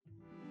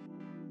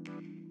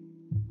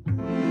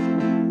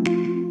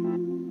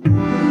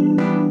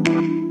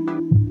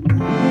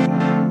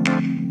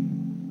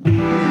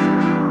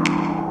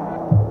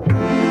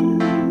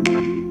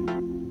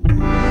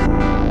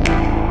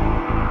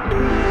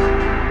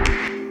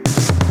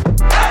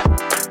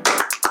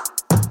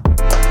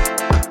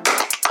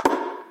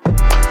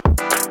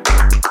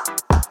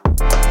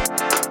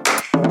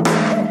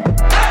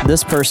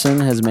This person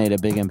has made a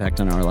big impact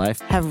on our life.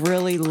 Have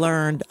really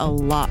learned a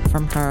lot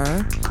from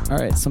her. All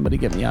right, somebody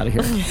get me out of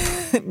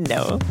here.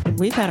 No,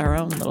 we've had our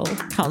own little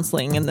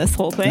counseling in this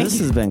whole thing. This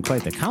has been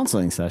quite the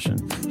counseling session.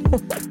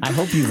 I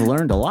hope you've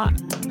learned a lot.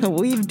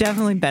 We've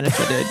definitely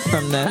benefited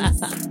from this.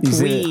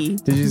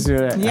 Did you see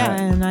that? Yeah,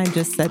 and I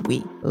just said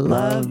we.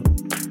 Love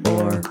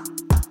or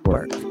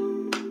work.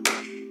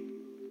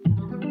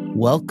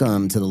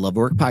 Welcome to the Love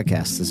Work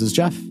Podcast. This is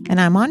Jeff. And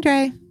I'm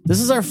Andre.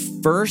 This is our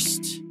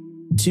first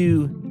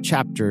 2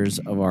 chapters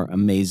of our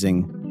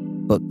amazing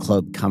book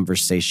club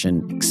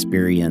conversation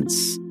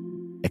experience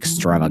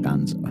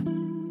extravaganza.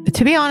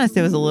 To be honest,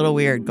 it was a little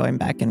weird going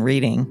back and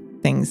reading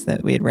things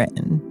that we had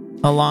written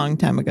a long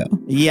time ago.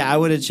 Yeah, I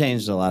would have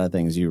changed a lot of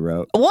things you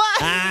wrote.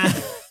 What?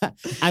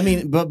 I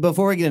mean, but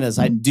before we get into this,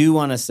 I do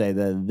want to say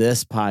that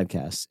this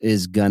podcast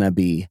is going to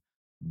be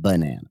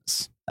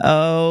bananas.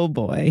 Oh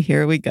boy,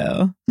 here we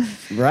go.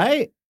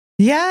 Right?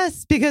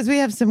 Yes, because we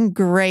have some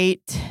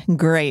great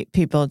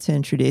people to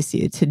introduce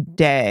you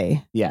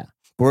today. Yeah.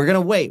 We're going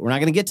to wait. We're not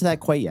going to get to that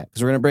quite yet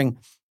because we're going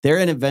to they're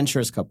an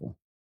adventurous couple.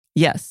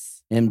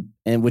 Yes. And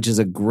which is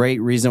a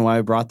great reason why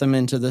I brought them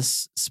into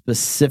this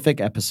specific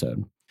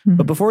episode. Mm-hmm.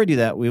 But before we do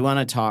that, we want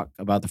to talk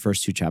about the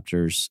first 2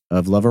 chapters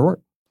of Love or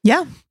Work.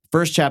 Yeah.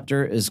 First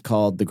chapter is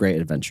called The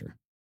Great Adventure.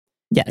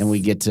 Yes. And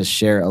we get to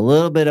share a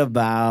little bit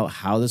about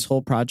how this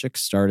whole project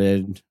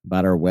started,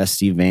 about our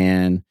Westy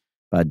van,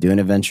 about doing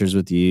adventures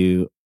with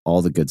you,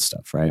 all the good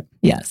stuff, right?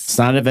 Yes. It's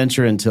not an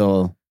adventure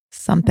until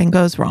something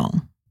goes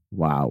wrong.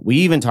 Wow. We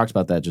even talked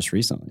about that just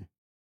recently.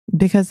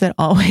 Because it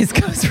always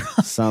goes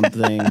wrong.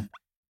 Something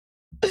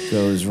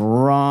goes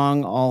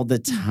wrong all the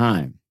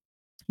time.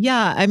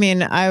 Yeah. I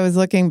mean, I was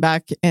looking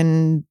back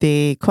in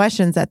the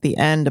questions at the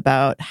end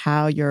about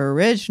how your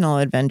original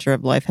adventure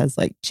of life has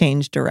like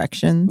changed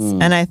directions.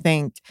 And I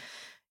think,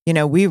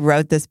 we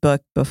wrote this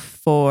book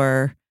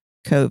before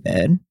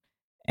COVID.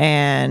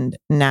 And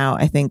now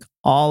I think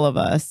all of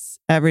us,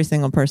 every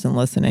single person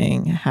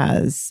listening,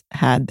 has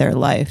had their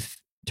life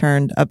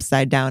turned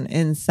upside down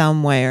in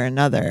some way or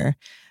another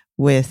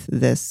with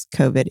this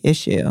COVID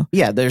issue.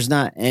 Yeah, there's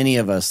not any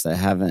of us that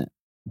haven't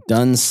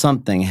done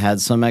something,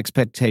 had some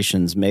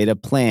expectations, made a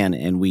plan,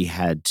 and we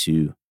had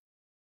to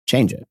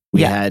change it.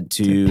 We had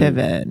to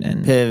pivot.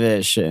 And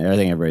pivot. I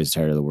think everybody's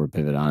tired of the word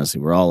pivot, honestly.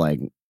 We're all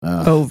like,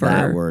 over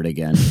that word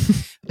again.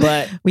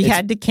 But we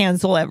had to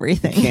cancel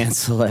everything.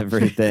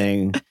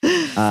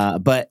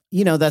 But,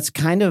 that's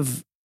kind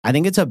of, I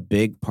think it's a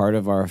big part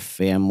of our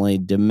family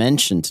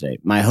dimension today.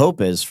 My hope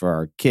is for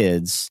our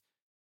kids,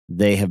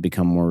 they have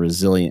become more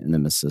resilient in the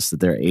midst of this, that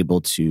they're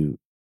able to,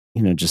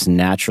 just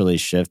naturally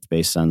shift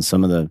based on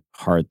some of the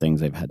hard things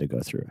they've had to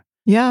go through.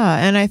 Yeah.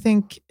 And I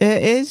think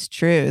it is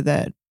true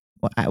that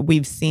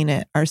we've seen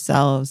it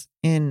ourselves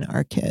in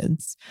our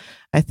kids.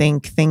 I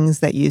think things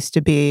that used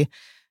to be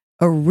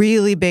a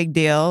really big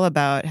deal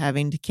about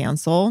having to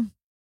cancel,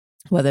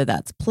 whether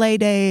that's play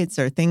dates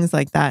or things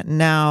like that.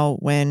 Now,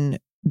 when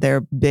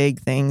they're big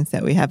things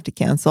that we have to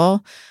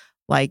cancel,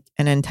 like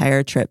an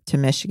entire trip to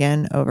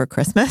Michigan over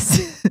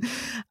Christmas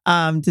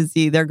to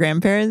see their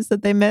grandparents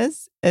that they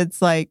miss,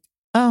 it's like,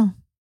 oh,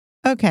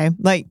 okay.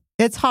 Like,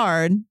 it's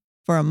hard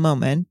for a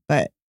moment,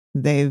 but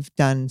they've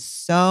done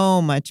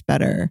so much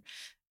better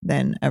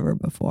than ever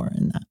before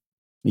in that.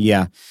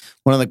 Yeah.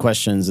 One of the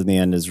questions in the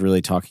end is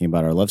really talking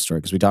about our love story,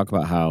 because we talk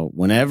about how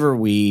whenever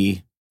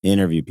we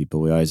interview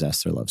people, we always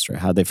ask their love story,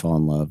 how'd they fall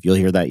in love? You'll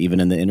hear that even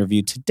in the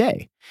interview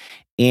today.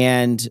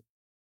 And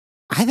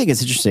I think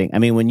it's interesting. I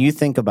mean, when you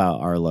think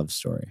about our love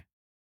story,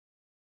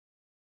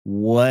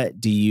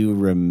 what do you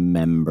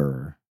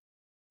remember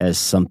as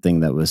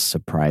something that was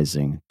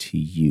surprising to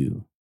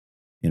you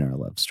in our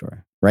love story?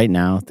 Right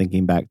now,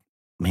 thinking back,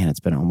 man, it's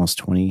been almost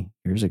 20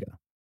 years ago.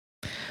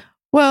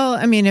 Well,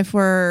 I mean,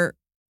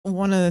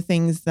 one of the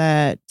things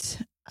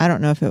that, I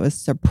don't know if it was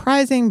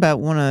surprising, but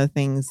one of the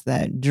things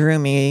that drew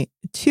me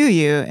to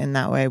you in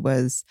that way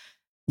was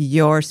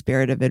your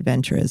spirit of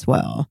adventure as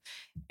well.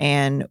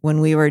 And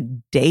when we were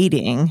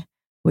dating,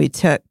 we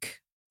took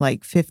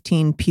like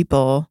 15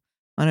 people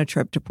on a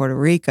trip to Puerto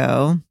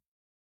Rico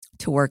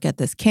to work at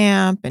this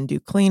camp and do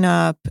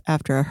cleanup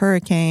after a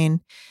hurricane.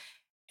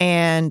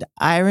 And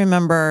I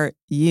remember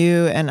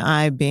you and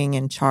I being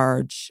in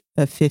charge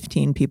of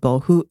 15 people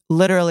who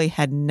literally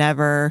had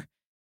never...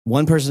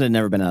 One person had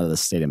never been out of the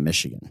state of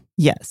Michigan.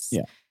 Yes.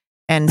 Yeah.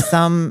 And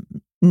some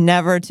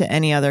never to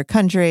any other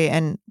country.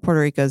 And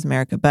Puerto Rico is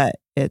America, but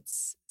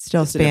it's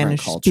still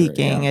Spanish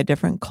speaking, a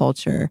different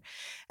culture.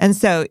 And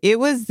so it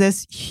was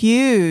this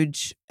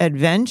huge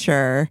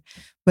adventure,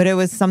 but it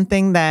was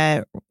something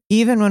that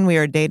even when we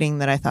were dating,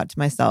 that I thought to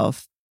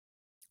myself,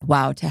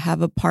 wow, to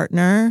have a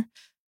partner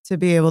to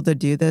be able to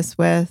do this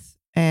with,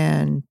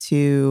 and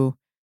to,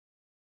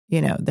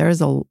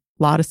 there's a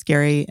lot of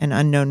scary and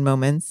unknown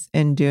moments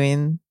in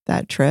doing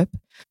that trip.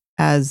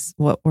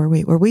 What were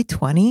we? Were we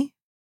 20?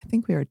 I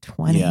think we were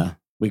 20. Yeah.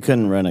 We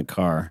couldn't rent a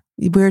car.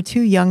 We were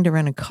too young to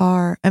rent a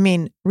car. I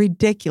mean,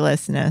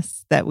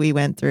 ridiculousness that we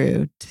went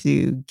through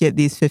to get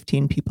these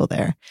 15 people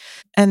there.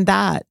 And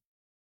that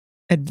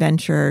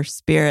adventure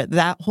spirit,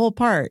 that whole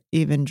part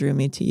even drew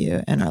me to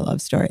you and our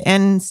love story,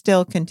 and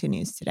still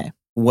continues today.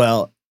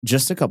 Well,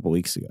 just a couple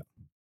weeks ago,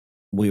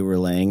 we were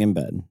laying in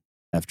bed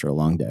after a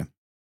long day.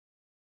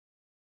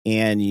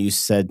 And you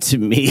said to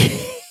me,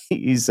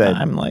 you said,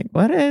 I'm like,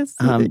 what is?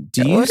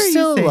 Do you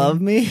still love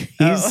me?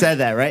 Oh. You said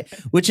that, right?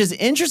 Which is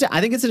interesting.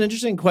 I think it's an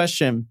interesting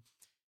question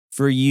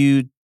for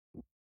you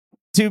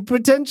to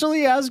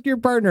potentially ask your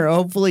partner.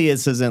 Hopefully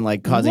this isn't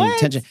like causing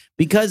tension,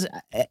 because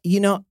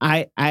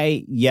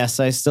yes,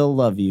 I still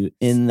love you.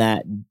 In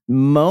that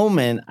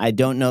moment, I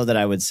don't know that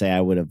I would say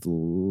I would have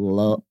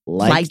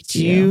liked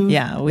you.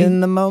 Yeah,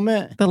 in the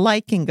moment. The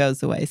liking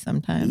goes away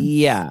sometimes.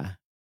 Yeah.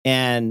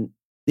 And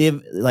if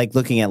like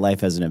looking at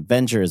life as an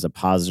adventure is a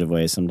positive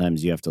way,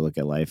 sometimes you have to look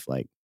at life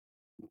like,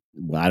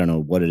 well, I don't know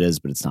what it is,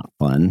 but it's not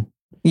fun.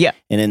 Yeah.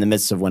 And in the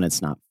midst of when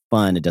it's not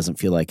fun, it doesn't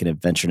feel like an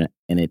adventure.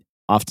 And it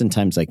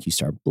oftentimes like you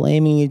start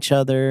blaming each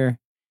other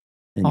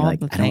and you're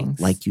like, I don't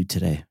like you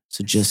today.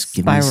 So just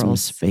give me some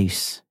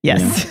space.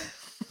 Yes. You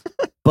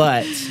know?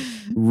 But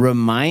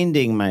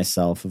reminding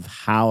myself of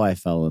how I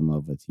fell in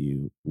love with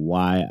you,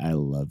 why I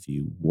love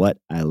you, what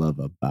I love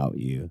about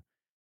you.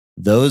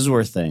 Those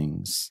were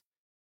things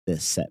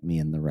that set me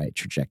in the right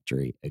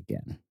trajectory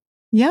again.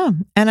 Yeah.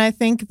 And I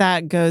think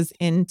that goes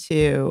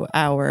into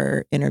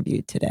our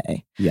interview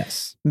today.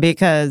 Yes.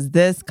 Because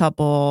this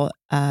couple,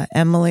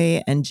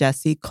 Emily and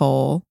Jesse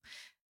Cole,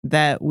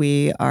 that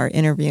we are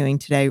interviewing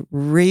today,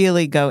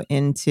 really go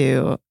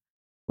into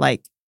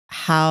like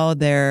how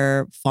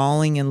their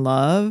falling in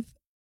love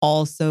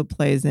also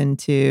plays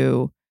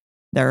into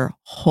their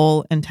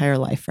whole entire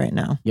life right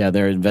now. Yeah,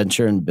 their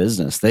adventure in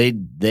business.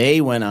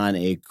 They went on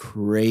a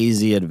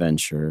crazy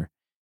adventure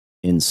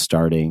in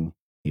starting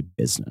a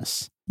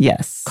business.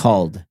 Yes.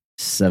 Called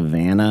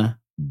Savannah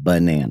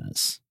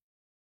Bananas.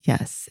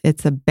 Yes.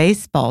 It's a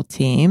baseball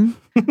team.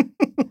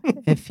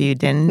 If you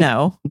didn't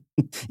know.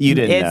 You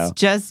didn't know. It's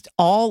just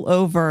all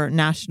over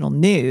national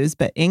news.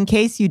 But in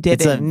case you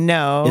didn't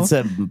know. It's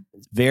a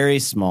very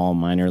small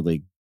minor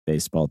league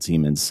baseball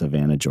team in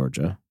Savannah,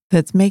 Georgia.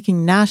 That's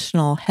making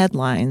national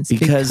headlines.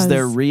 Because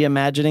they're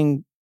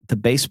reimagining the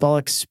baseball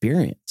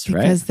experience,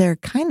 right? Because they're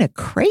kind of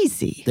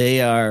crazy.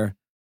 They are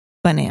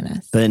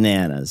bananas.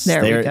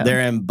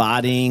 They're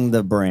embodying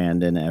the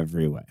brand in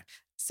every way.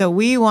 So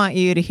we want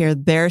you to hear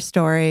their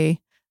story,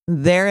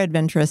 their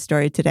adventurous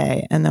story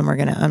today, and then we're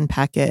going to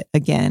unpack it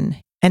again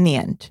in the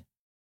end.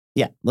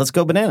 Yeah, let's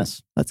go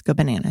bananas. Let's go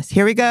bananas.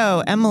 Here we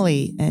go.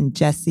 Emily and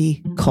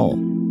Jesse Cole.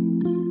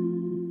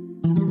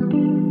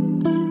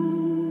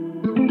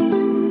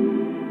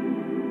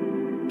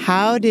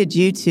 How did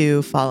you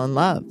two fall in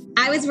love?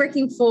 I was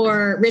working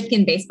for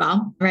Ripken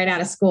Baseball right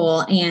out of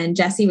school, and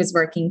Jesse was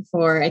working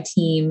for a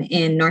team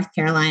in North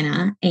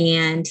Carolina,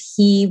 and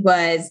he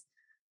was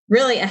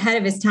really ahead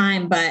of his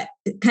time, but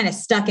kind of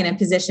stuck in a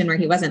position where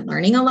he wasn't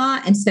learning a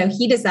lot. And so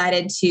he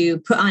decided to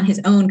put on his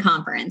own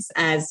conference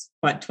as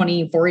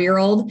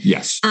 24-year-old?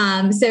 Yes.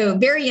 So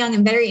very young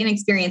and very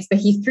inexperienced, but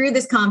he threw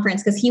this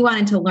conference because he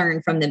wanted to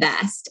learn from the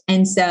best.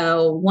 And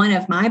so one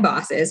of my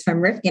bosses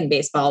from Ripken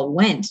Baseball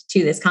went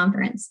to this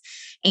conference.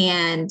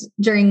 And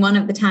during one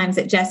of the times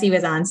that Jesse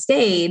was on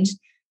stage,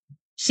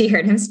 she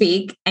heard him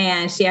speak,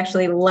 and she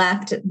actually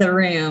left the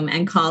room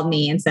and called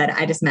me and said,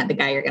 I just met the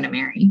guy you're going to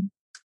marry.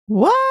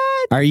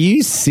 What? Are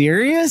you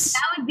serious?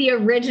 That was the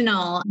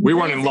original. We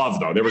weren't in love,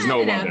 though. There was no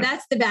love there.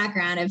 That's the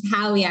background of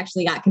how we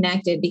actually got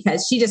connected,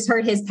 because she just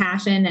heard his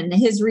passion and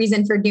his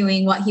reason for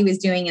doing what he was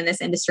doing in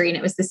this industry. And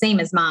it was the same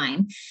as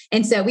mine.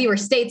 And so we were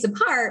states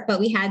apart, but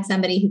we had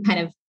somebody who kind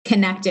of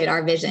connected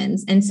our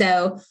visions. And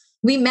so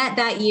we met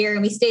that year,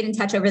 and we stayed in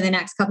touch over the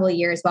next couple of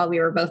years while we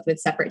were both with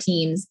separate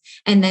teams.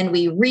 And then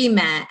we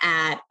re-met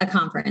at a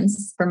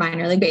conference for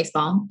minor league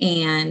baseball,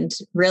 and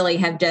really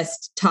have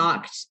just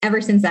talked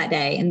ever since that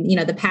day. And, you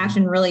know, the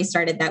passion really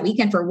started that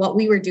weekend for what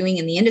we were doing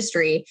in the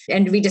industry.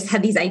 And we just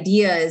had these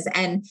ideas.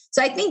 And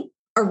so I think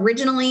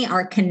originally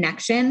our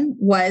connection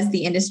was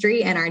the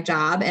industry and our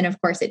job. And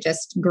of course, it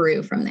just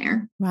grew from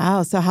there.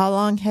 Wow. So how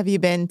long have you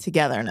been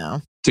together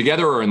now?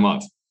 Together or in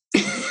love?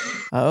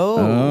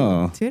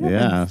 Oh,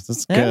 yeah.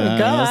 That's good.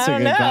 That's a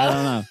good know. I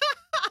don't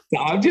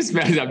know. I'm just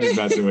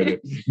messing with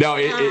it. No,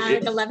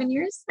 like 11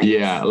 years.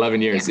 Yeah,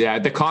 11 years. Yeah.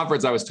 At the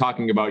conference, I was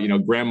talking about,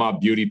 grandma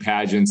beauty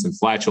pageants and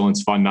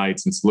flatulence fun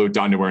nights and salute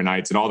to underwear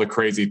nights and all the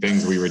crazy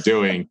things we were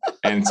doing.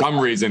 And some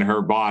reason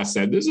her boss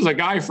said, this is a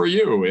guy for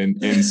you.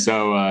 And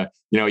so, a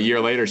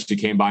year later, she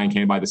came by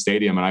the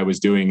stadium, and I was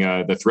doing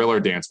the Thriller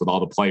dance with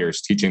all the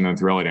players, teaching them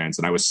Thriller dance.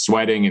 And I was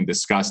sweating and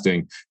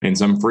disgusting. And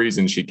some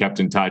reason she kept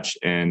in touch.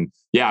 And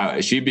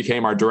yeah, she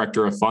became our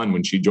director of fun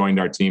when she joined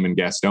our team in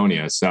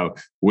Gastonia. So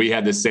we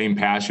had the same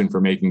passion for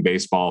making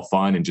baseball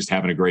fun and just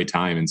having a great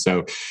time. And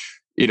so,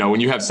 when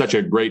you have such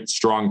a great,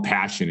 strong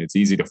passion, it's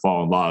easy to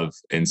fall in love.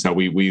 And so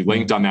we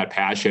linked on that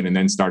passion, and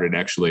then started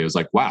it was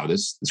like, wow,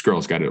 this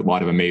girl's got a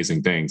lot of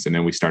amazing things. And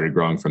then we started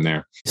growing from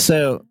there.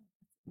 So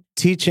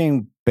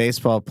teaching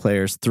baseball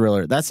players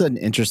Thriller, that's an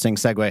interesting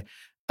segue.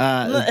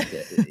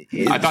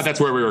 I thought that's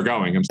where we were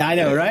going. I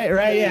know,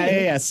 right?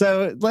 Yeah.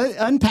 So let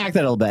unpack that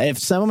a little bit. If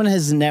someone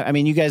has never, I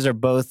mean, you guys are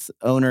both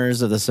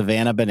owners of the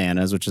Savannah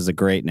Bananas, which is a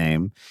great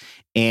name,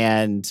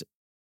 and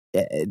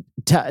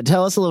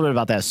tell us a little bit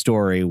about that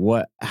story.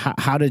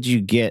 How did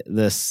you get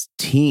this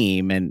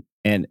team?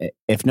 And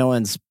if no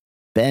one's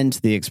been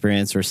to the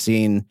experience or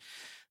seen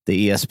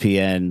the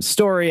ESPN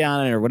story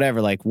on it or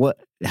whatever,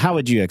 how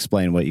would you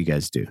explain what you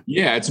guys do?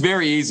 Yeah, it's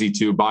very easy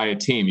to buy a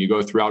team. You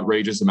go through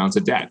outrageous amounts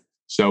of debt.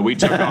 So we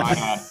took on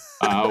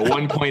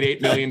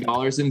 $1.8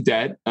 million in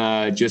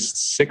debt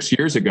just 6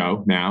 years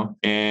ago now.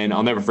 And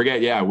I'll never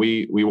forget. Yeah,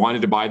 we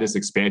wanted to buy this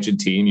expansion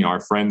team. Our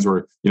friends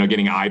were,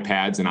 getting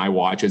iPads and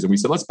iWatches. And we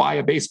said, let's buy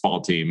a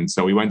baseball team. And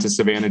so we went to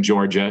Savannah,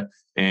 Georgia,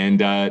 and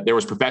there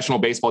was professional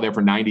baseball there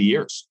for 90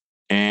 years.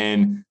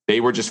 And they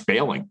were just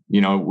failing.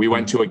 We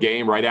went to a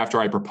game right after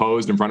I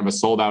proposed in front of a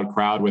sold out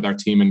crowd with our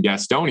team in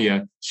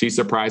Gastonia. She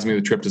surprised me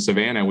with a trip to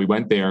Savannah. We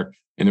went there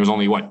and there was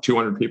only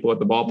 200 people at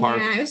the ballpark.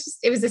 Yeah,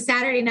 it was a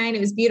Saturday night. It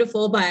was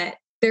beautiful, but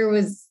there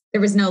was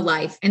no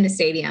life in the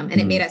stadium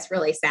and it made us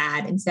really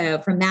sad. And so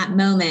from that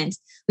moment,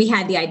 we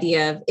had the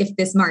idea of if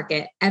this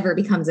market ever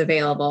becomes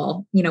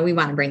available, we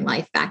want to bring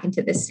life back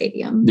into this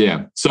stadium.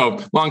 Yeah. So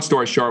long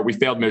story short, we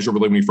failed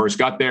miserably when we first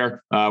got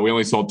there. We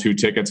only sold 2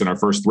 tickets in our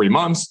first 3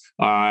 months.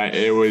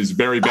 It was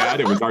very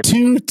bad. It was our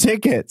 2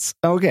 tickets.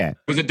 Okay. It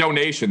was a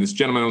donation. This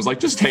gentleman was like,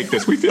 just take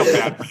this. We feel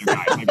bad for you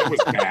guys. It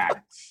was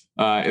bad.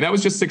 And that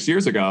was just 6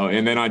 years ago.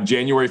 And then on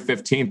January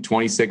 15th,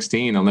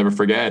 2016, I'll never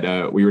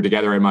forget, we were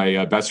together at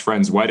my best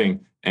friend's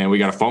wedding and we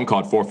got a phone call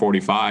at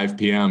 4:45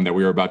 p.m. that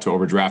we were about to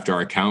overdraft our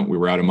account. We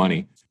were out of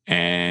money.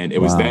 And it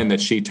was then that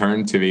she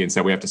turned to me and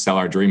said, we have to sell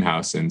our dream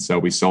house. And so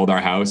we sold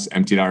our house,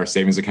 emptied out our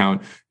savings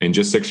account. And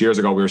just 6 years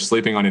ago, we were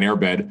sleeping on an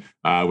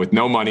airbed with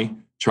no money,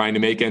 trying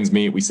to make ends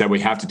meet. We said we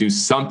have to do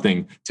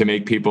something to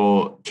make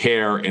people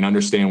care and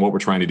understand what we're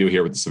trying to do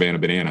here with the Savannah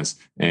Bananas.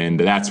 And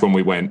that's when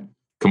we went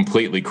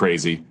completely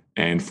crazy.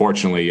 And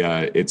fortunately,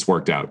 it's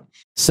worked out.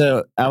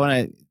 So I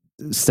want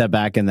to step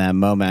back in that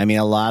moment. I mean,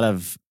 a lot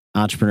of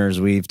entrepreneurs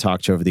we've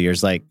talked to over the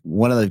years,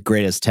 one of the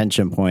greatest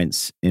tension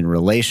points in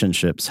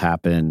relationships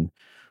happen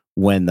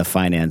when the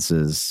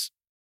finances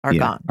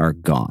are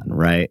gone,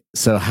 right?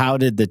 So how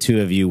did the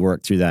two of you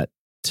work through that?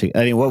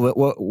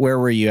 Where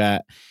were you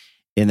at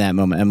in that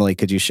moment? Emily,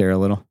 could you share a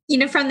little?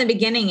 From the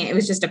beginning, it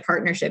was just a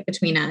partnership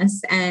between us.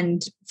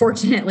 And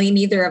fortunately,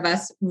 neither of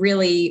us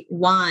really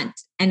want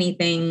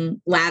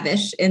anything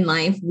lavish in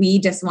life. We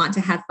just want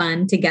to have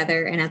fun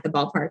together and at the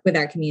ballpark with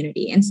our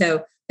community. And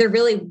so there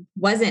really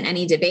wasn't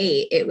any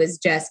debate. It was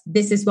just,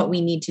 this is what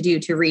we need to do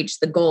to reach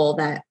the goal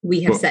that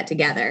we have set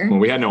together. Well,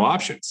 we had no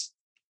options.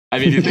 I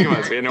mean, you think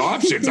about it, we had no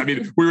options. I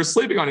mean, we were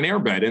sleeping on an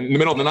airbed, and in the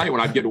middle of the night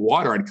when I'd get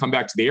water, I'd come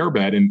back to the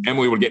airbed and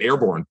Emily would get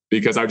airborne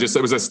because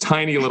it was this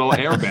tiny little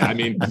airbed. I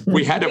mean,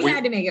 we had to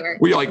make it work.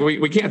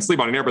 We can't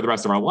sleep on an airbed the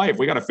rest of our life.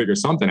 We got to figure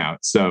something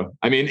out. So,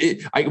 I mean,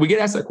 we get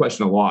asked that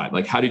question a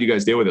lot. How did you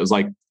guys deal with it? It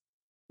was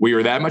we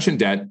were that much in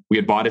debt. We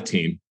had bought a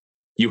team.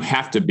 You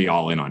have to be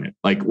all in on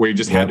it. We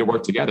just had to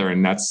work together.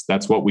 And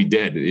that's what we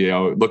did.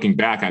 Looking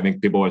back, I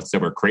think people would have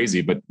said we're crazy,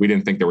 but we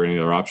didn't think there were any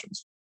other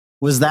options.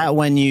 Was that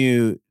when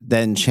you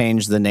then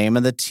changed the name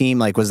of the team?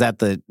 Was that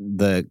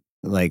the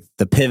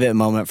pivot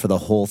moment for the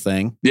whole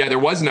thing? Yeah, there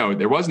was no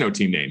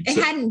team name.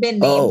 It hadn't been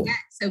named yet.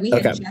 So we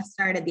had just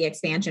started the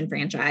expansion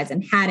franchise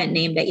and hadn't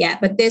named it yet.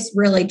 But this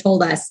really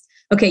told us,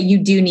 okay, you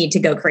do need to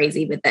go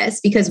crazy with this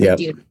because we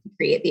do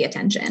create the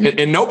attention.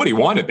 And nobody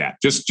wanted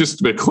that. Just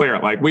to be clear,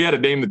 we had to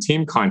name the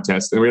team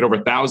contest and we had over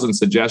 1,000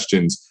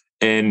 suggestions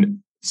and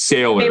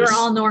sailors, they were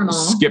all normal.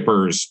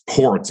 Skippers,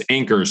 ports,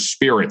 anchors,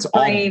 spirits,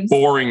 Braves.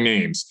 All boring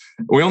names.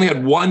 We only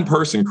had one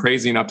person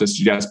crazy enough to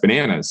suggest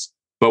bananas.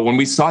 But when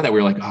we saw that, we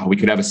were like, oh, we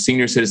could have a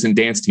senior citizen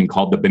dance team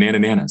called the Banana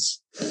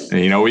Nanas.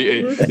 And,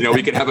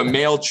 we could have a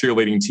male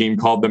cheerleading team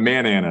called the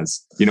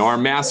Mananas. Our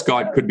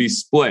mascot could be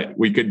split.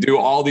 We could do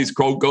all these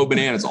go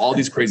bananas, all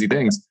these crazy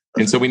things.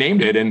 And so we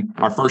named it, and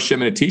our first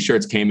shipment of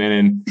t-shirts came in,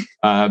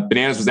 and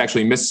bananas was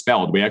actually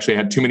misspelled. We actually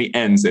had too many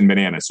N's in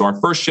bananas. So our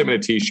first shipment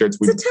of t-shirts,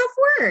 it's a tough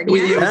word.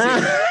 We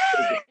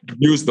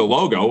used the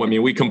logo. I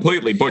mean, we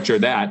completely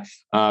butchered that.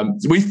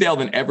 We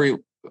failed in every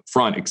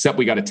front except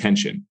we got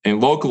attention. And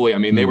locally, I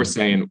mean, they were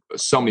saying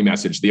so many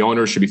messages. The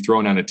owners should be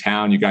thrown out of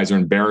town. You guys are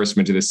an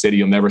embarrassment to the city.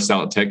 You'll never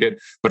sell a ticket.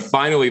 But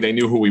finally, they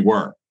knew who we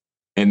were.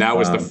 And that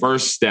was the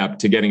first step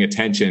to getting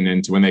attention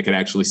and to when they could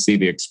actually see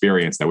the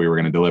experience that we were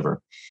going to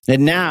deliver.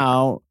 And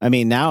now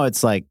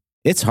it's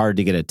it's hard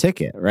to get a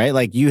ticket,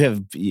 right?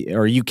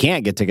 You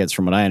can't get tickets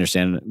from what I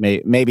understand.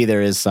 Maybe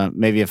there is some,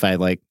 maybe if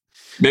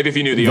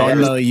you knew the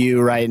owners. Venmo you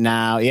right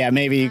now. Yeah,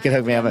 maybe you could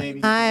hook me up.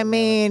 I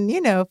mean,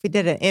 if we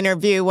did an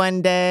interview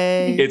one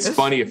day. It's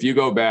funny. If you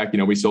go back,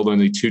 we sold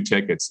only 2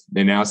 tickets.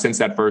 And now since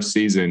that first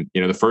season,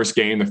 the first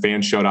game, the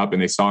fans showed up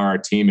and they saw our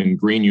team in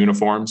green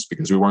uniforms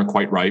because we weren't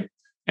quite right.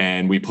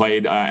 And we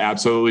played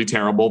absolutely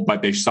terrible,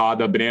 but they saw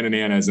the Banana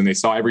Nanas and they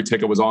saw every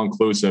ticket was all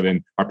inclusive.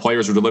 And our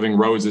players were delivering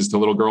roses to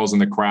little girls in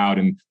the crowd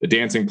and the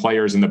dancing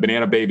players and the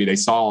Banana Baby. They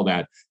saw all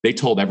that. They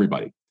told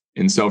everybody.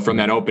 And so from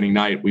that opening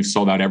night, we've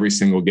sold out every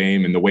single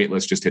game, and the wait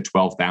list just hit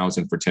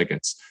 12,000 for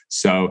tickets.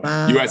 So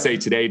USA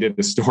Today did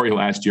the story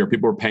last year.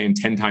 People were paying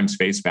 10 times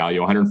face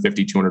value, $150,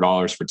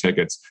 $200 for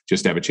tickets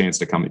just to have a chance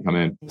to come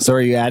in. So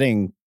are you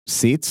adding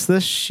seats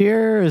this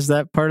year? Is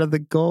that part of the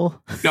goal?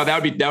 No,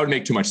 that would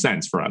make too much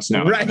sense for us.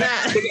 No, right.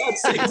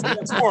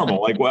 That's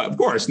normal. Like, well, of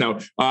course, no.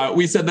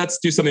 We said, let's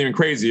do something even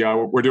crazy.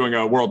 We're doing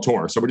a world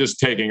tour. So we're just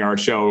taking our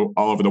show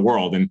all over the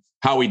world. And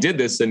how we did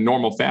this in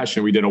normal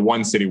fashion, we did a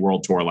one city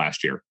world tour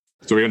last year.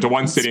 So we went to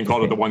one city and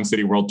called it the One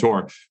City World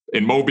Tour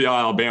in Mobile,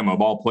 Alabama,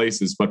 of all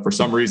places. But for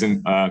some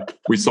reason,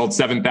 we sold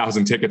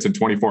 7,000 tickets in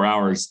 24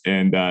 hours.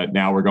 And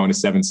now we're going to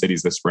 7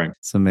 cities this spring.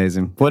 It's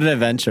amazing. What an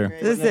adventure.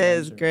 This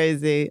is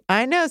crazy.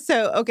 I know.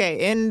 So,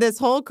 okay, in this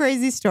whole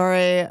crazy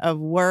story of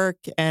work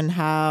and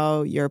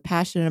how you're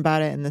passionate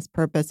about it and this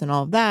purpose and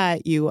all of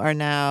that, you are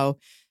now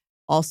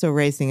also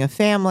raising a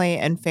family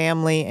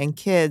and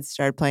kids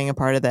started playing a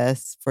part of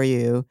this for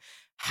you.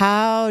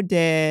 How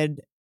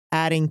did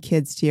adding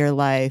kids to your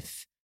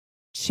life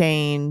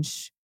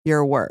change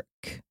your work?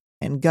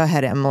 And go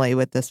ahead, Emily,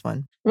 with this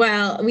one.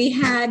 Well, we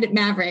had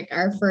Maverick,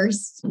 our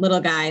first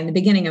little guy, in the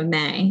beginning of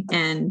May.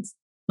 And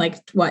 2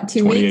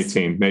 weeks?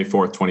 2018, May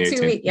 4th,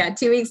 2018.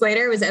 2 weeks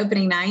later was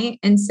opening night.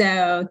 And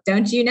so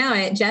don't you know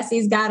it,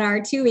 Jesse's got our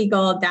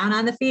 2-week-old down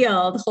on the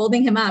field,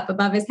 holding him up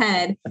above his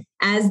head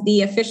as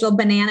the official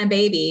banana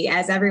baby,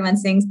 as everyone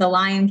sings the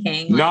Lion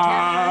King. Oh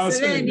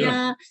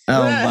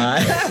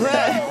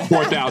my.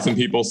 4,000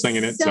 people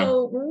singing it.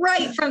 So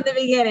right from the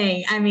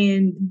beginning, I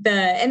mean,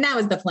 and that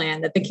was the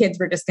plan, that the kids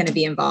were just going to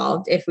be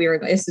involved. This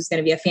was going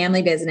to be a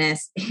family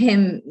business.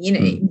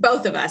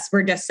 Both of us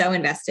were just so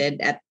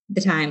invested at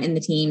the time in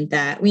the team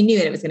that we knew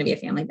that it was going to be a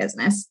family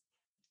business.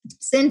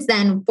 Since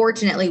then,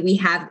 fortunately, we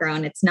have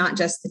grown. It's not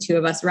just the two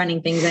of us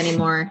running things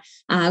anymore.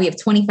 We have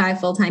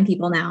 25 full-time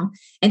people now.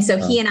 And so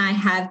he and I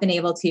have been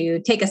able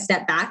to take a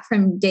step back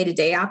from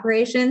day-to-day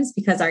operations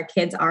because our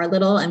kids are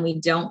little and we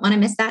don't want to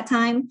miss that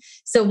time.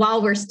 So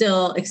while we're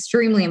still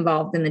extremely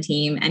involved in the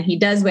team, and he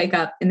does wake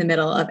up in the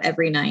middle of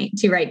every night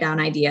to write down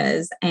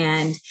ideas,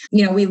 and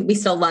we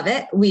still love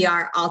it, we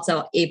are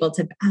also able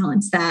to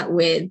balance that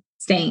with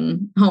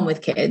staying home with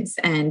kids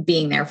and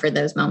being there for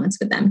those moments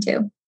with them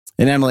too.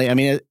 And Emily, I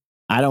mean,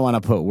 I don't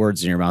want to put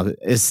words in your mouth.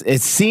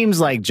 It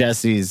seems like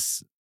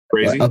Jesse's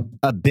crazy.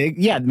 A big,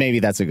 maybe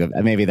that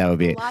would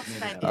be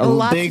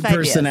a big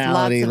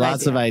personality,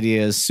 lots of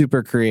ideas,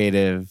 super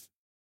creative.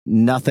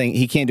 Nothing,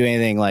 he can't do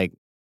anything like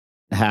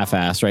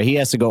half-assed, right? He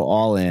has to go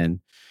all in.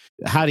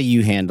 How do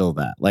you handle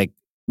that? Like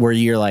where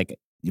you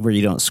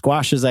don't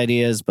squash his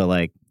ideas, but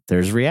like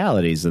there's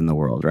realities in the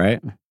world,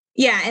 right?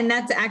 Yeah. And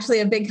that's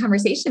actually a big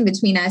conversation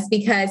between us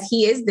because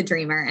he is the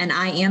dreamer and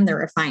I am the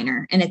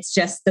refiner. And it's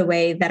just the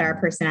way that our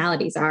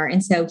personalities are.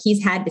 And so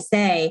he's had to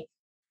say,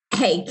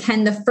 hey,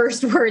 can the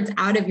first words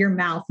out of your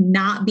mouth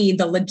not be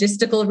the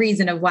logistical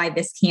reason of why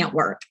this can't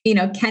work?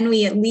 Can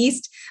we at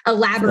least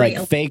elaborate?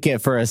 Like fake it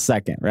for a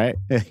second, right?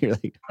 You're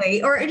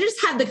like, or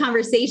just have the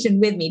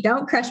conversation with me.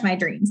 Don't crush my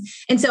dreams.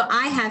 And so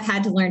I have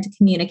had to learn to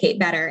communicate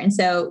better. And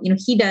so,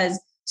 he does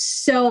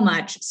so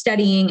much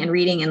studying and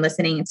reading and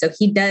listening. And so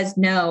he does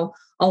know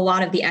a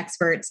lot of the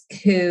experts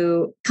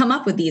who come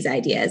up with these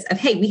ideas of,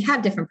 hey, we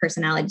have different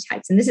personality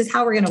types and this is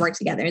how we're going to work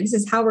together. And this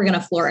is how we're going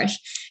to flourish.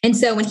 And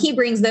so when he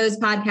brings those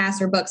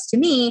podcasts or books to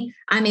me,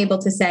 I'm able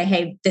to say,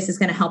 hey, this is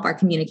going to help our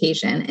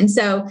communication. And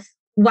so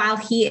while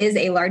he is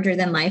a larger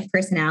than life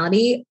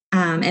personality,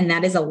 and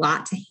that is a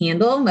lot to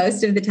handle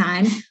most of the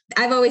time,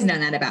 I've always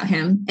known that about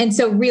him. And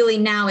so really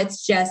now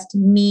it's just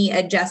me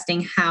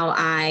adjusting how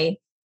I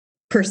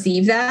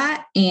perceive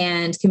that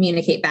and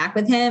communicate back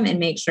with him and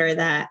make sure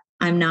that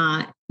I'm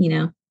not,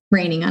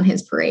 raining on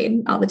his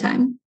parade all the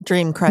time.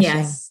 Dream crushing.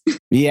 Yes.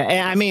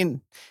 Yeah. I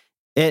mean,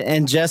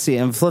 and Jesse,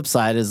 and flip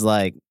side is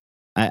like,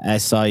 I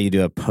saw you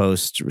do a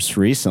post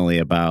recently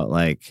about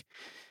like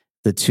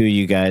the two of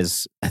you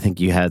guys, I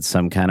think you had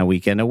some kind of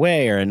weekend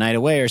away or a night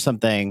away or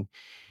something.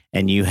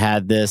 And you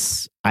had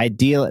this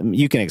ideal,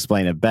 you can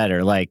explain it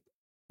better. Like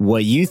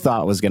what you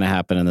thought was going to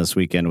happen in this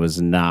weekend was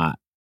not.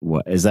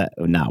 What is that?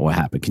 Not what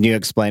happened. Can you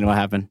explain what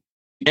happened?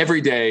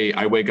 Every day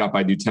I wake up,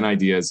 I do 10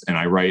 ideas and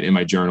I write in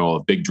my journal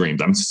of big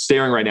dreams. I'm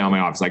staring right now in my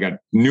office. I got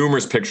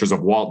numerous pictures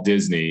of Walt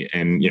Disney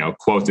and,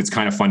 quotes, it's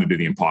kind of fun to do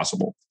the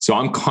impossible. So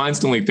I'm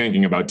constantly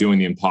thinking about doing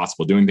the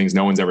impossible, doing things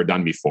no one's ever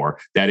done before.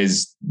 That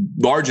is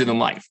larger than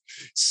life.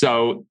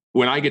 So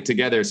when I get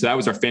together, so that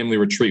was our family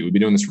retreat. We've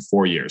been doing this for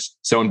 4 years.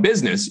 So in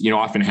business,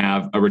 often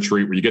have a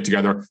retreat where you get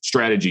together,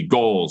 strategy,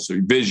 goals,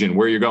 vision,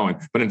 where you're going.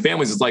 But in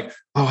families, it's like,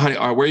 oh, honey,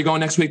 where are you going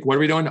next week? What are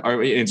we doing?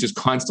 It's just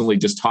constantly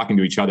just talking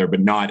to each other,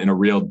 but not in a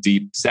real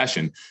deep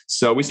session.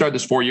 So we started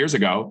this 4 years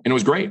ago and it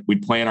was great.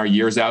 We'd plan our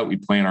years out.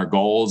 We'd plan our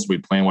goals.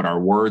 We'd plan what our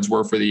words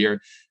were for the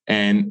year.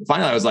 And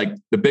finally, I was like,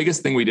 the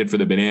biggest thing we did for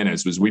the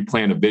Bananas was we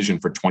planned a vision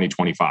for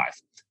 2025.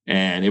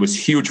 And it was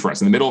huge for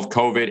us. In the middle of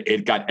COVID,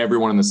 it got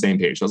everyone on the same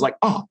page. So I was like,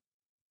 oh,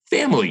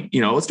 family,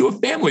 let's do a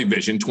family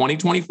vision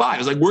 2025. I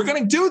was like, we're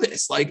going to do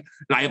this. And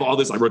I have all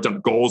this, I wrote down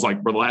goals,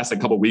 like for the last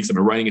couple of weeks, I've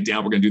been writing it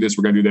down. We're going to do this.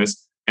 We're going to do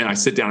this. And I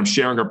sit down, I'm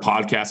sharing her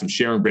podcast, I'm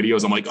sharing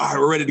videos. I'm like, all right,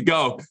 we're ready to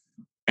go.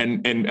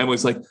 And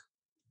Emily's like,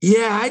 this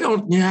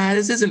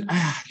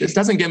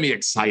doesn't get me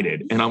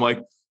excited. And I'm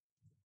like,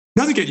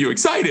 doesn't get you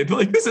excited.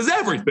 Like, this is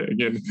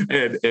everything.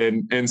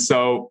 And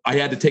so I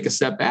had to take a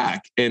step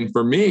back. And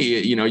for me,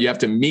 you have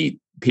to meet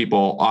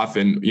people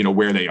often,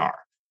 where they are.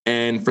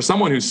 And for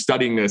someone who's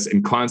studying this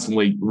and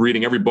constantly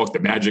reading every book, The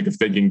Magic of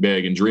Thinking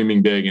Big and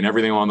Dreaming Big and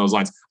everything along those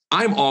lines,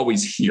 I'm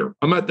always here.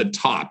 I'm at the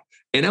top.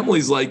 And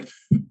Emily's like,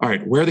 all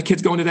right, where are the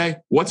kids going today?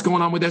 What's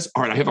going on with this?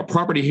 All right, I have a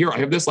property here. I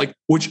have this,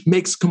 which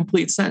makes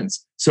complete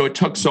sense. So it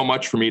took so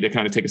much for me to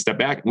kind of take a step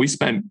back. And we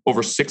spent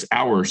over 6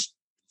 hours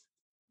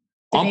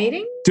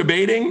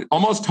debating,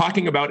 almost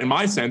talking about, in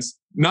my sense,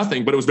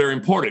 nothing, but it was very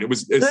important. It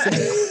was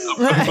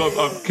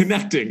of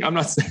connecting. I'm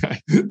not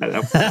saying.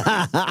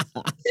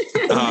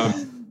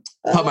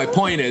 But my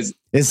point is,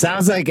 it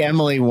sounds like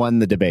Emily won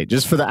the debate.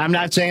 Just for I'm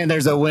not saying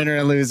there's a winner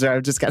and loser.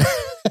 I'm just kind of.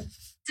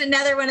 It's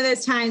another one of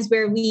those times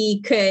where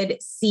we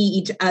could see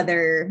each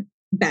other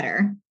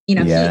better. He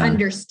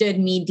understood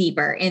me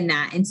deeper in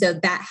that, and so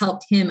that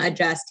helped him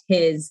adjust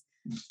his,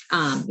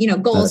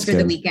 goals for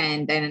the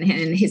weekend and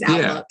his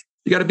outlook.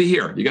 You got to be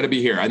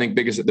here. I think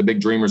the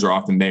big dreamers are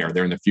often there.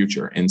 They're in the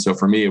future. And so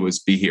for me, it was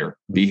be here,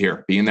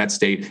 be in that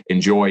state,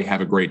 enjoy,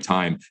 have a great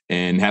time,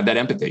 and have that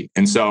empathy.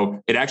 And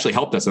so it actually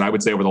helped us. And I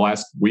would say over the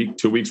last week,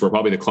 2 weeks, we're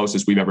probably the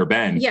closest we've ever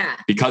been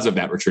because of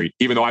that retreat.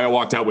 Even though I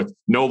walked out with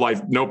no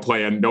life, no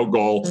plan, no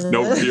goal,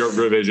 no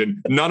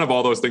revision, none of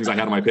all those things I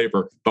had on my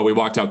paper, but we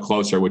walked out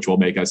closer, which will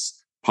make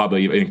us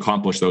probably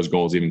accomplish those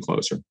goals even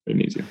closer. It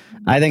needs you.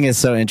 I think it's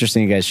so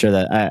interesting you guys share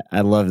that.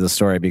 I love the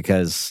story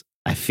because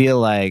I feel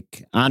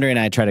like Andre and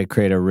I try to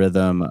create a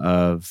rhythm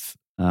of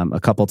a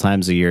couple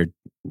times a year,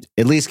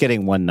 at least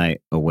getting one night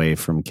away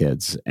from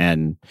kids.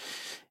 And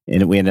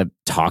we end up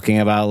talking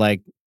about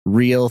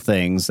real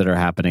things that are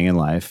happening in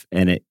life.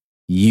 And it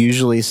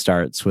usually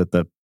starts with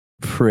a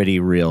pretty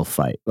real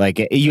fight.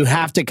 You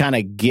have to kind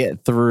of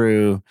get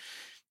through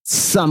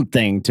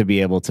something to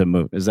be able to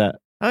move. Is that?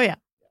 Oh, yeah.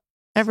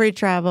 Every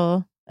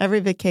travel, every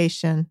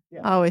vacation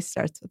always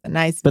starts with a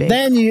nice. But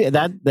then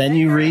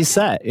you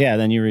reset. Yeah,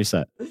 then you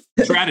reset.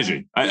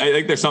 Strategy. I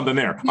think there's something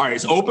there. All right,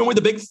 so open with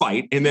a big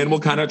fight, and then we'll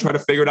kind of try to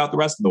figure it out the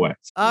rest of the way.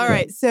 All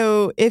right.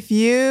 So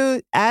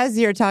as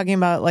you're talking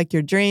about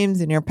your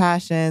dreams and your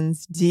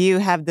passions, do you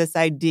have this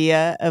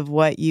idea of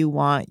what you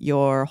want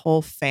your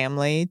whole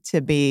family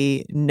to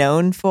be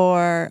known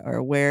for,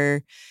 or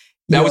where?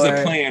 That was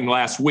the plan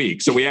last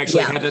week. So we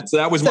actually had it. So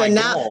that was my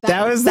goal.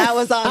 That was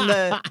on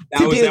the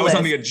that was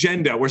on the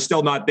agenda. We're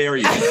still not there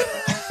yet.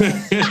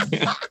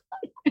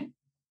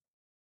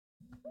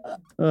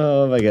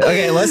 Oh my God.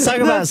 Okay, let's talk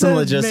about some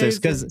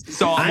logistics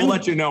So we'll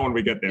let you know when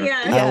we get there.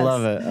 Yeah. I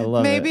love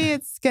it. Maybe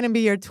it's going to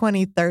be your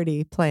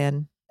 2030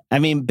 plan. I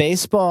mean,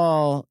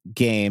 baseball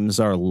games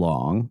are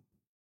long,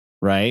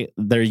 right?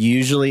 They're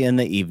usually in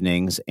the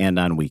evenings and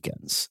on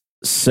weekends.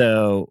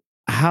 So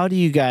how do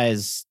you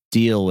guys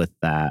deal with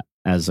that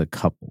as a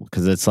couple?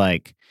 Because it's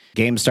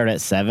games start at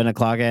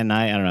 7:00 at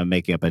night. I don't know,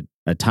 making up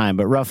a time,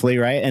 but roughly,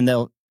 right? And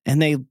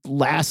they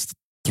last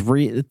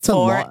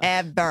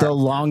forever. The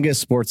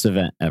longest sports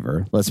event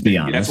ever. Let's be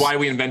honest. That's why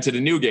we invented a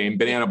new game,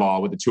 Banana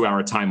Ball, with a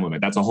 2-hour time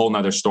limit. That's a whole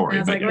nother story. I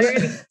was we're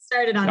already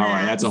started on that. All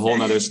right, that's a whole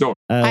nother story.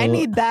 I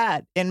need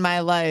that in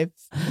my life.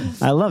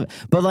 I love it.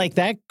 But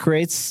that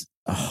creates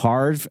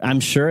I'm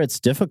sure it's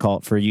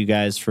difficult for you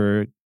guys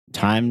for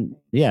time,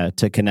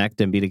 to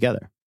connect and be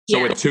together.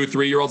 So with 2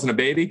 3-year-olds and a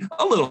baby,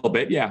 a little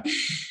bit, yeah.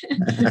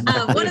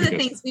 One of the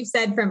things we've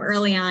said from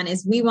early on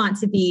is we want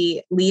to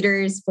be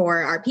leaders for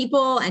our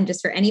people and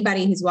just for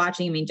anybody who's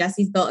watching. I mean,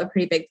 Jesse's built a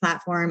pretty big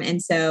platform.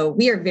 And so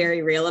we are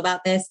very real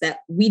about this, that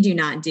we do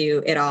not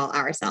do it all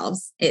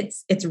ourselves.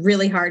 It's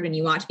really hard when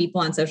you watch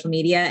people on social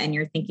media and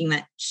you're thinking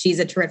that she's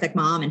a terrific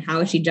mom and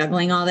how is she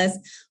juggling all this?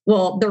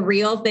 Well, the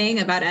real thing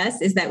about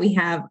us is that we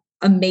have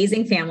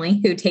amazing family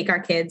who take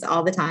our kids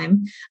all the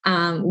time.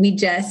 We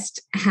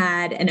just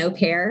had an au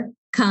pair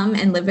come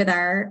and live with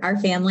our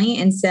family.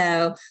 And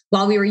so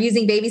while we were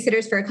using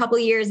babysitters for a couple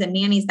of years and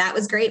nannies, that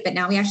was great. But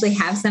now we actually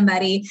have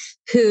somebody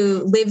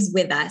who lives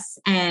with us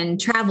and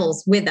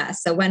travels with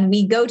us. So when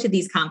we go to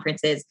these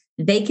conferences,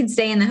 they can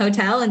stay in the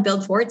hotel and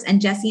build forts,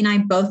 and Jesse and I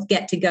both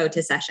get to go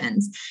to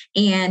sessions.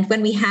 And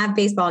when we have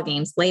baseball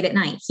games late at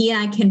night, he and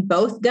I can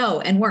both go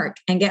and work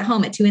and get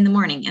home at 2 a.m,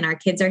 and our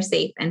kids are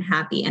safe and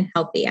happy and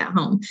healthy at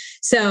home.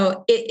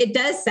 So it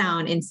does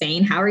sound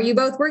insane. How are you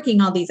both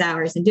working all these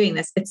hours and doing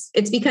this?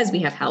 It's because we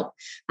have help.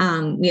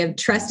 We have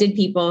trusted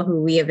people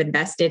who we have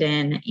invested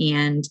in.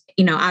 And,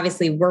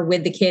 obviously we're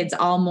with the kids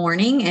all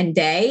morning and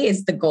day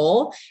is the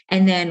goal.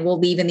 And then we'll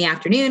leave in the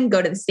afternoon,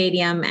 go to the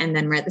stadium, and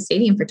then we're at the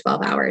stadium for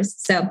 12 hours.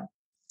 So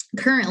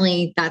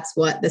currently that's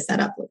what the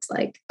setup looks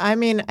like. I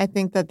mean, I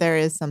think that there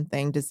is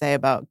something to say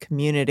about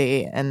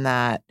community and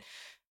that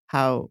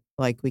how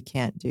we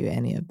can't do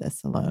any of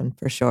this alone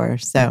for sure.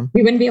 So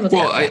we wouldn't be able to.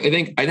 Well, I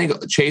think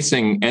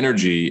chasing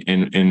energy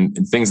and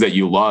things that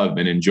you love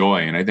and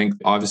enjoy. And I think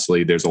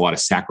obviously there's a lot of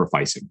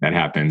sacrificing that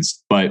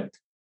happens, but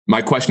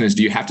my question is,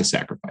 do you have to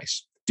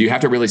sacrifice? do you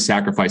have to really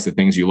sacrifice the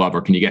things you love,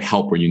 or can you get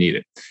help where you need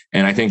it?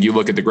 And I think you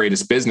look at the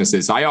greatest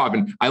businesses. I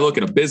look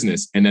at a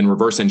business and then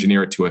reverse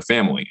engineer it to a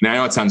family. And I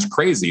know it sounds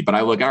crazy, but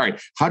I look, all right,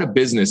 how do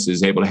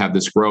businesses able to have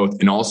this growth?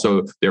 And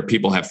also their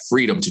people have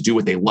freedom to do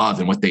what they love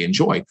and what they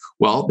enjoy.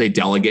 Well, they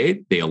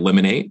delegate, they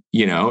eliminate,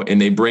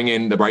 and they bring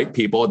in the right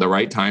people at the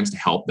right times to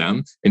help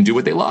them and do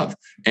what they love.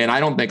 And I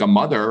don't think a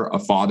mother, a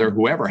father,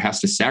 whoever has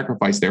to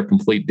sacrifice their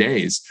complete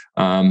days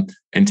and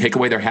take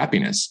away their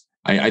happiness.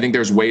 I think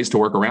there's ways to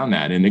work around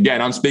that. And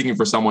again, I'm speaking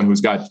for someone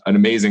who's got an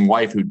amazing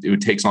wife who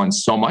takes on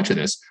so much of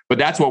this, but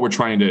that's what we're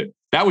trying to,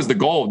 that was the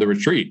goal of the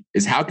retreat,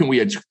 is how can we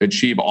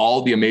achieve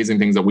all the amazing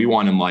things that we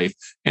want in life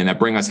and that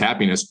bring us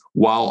happiness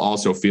while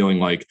also feeling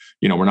like,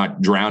 we're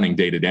not drowning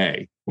day to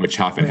day, which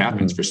often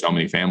happens for so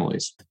many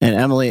families. And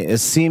Emily, it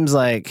seems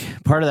like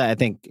part of that, I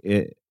think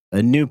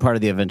a new part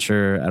of the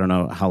adventure, I don't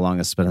know how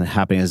long it's been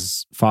happening,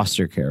 is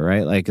foster care,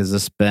 right? Like, has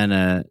this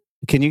been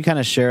can you kind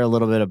of share a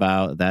little bit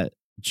about that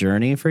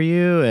journey for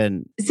you?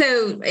 And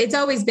so it's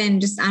always been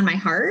just on my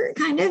heart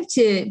kind of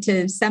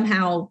to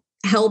somehow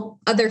help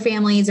other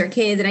families or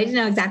kids. And I didn't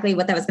know exactly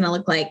what that was going to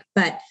look like.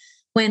 But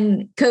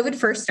when COVID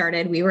first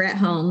started, we were at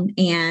home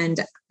and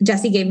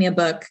Jesse gave me a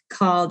book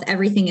called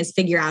Everything is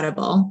Figure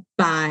Outable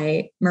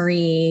by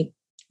Marie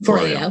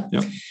Forleo.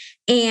 Yep.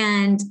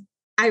 And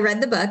I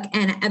read the book,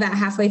 and about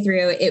halfway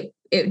through,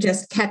 it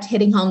just kept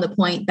hitting home the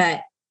point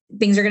that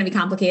things are going to be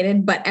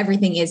complicated, but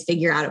everything is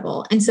figure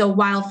outable. And so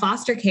while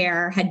foster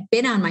care had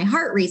been on my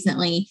heart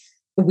recently,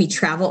 we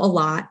travel a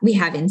lot. We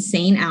have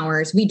insane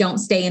hours. We don't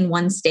stay in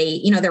one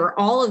state. There were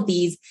all of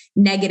these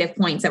negative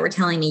points that were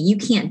telling me, you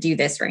can't do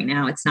this right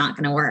now. It's not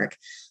going to work.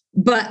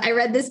 But I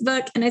read this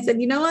book and I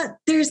said, you know what?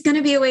 There's going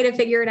to be a way to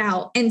figure it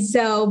out. And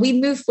so we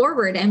moved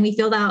forward and we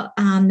filled out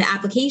the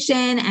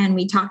application and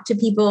we talked to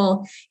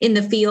people in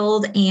the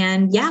field.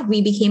 And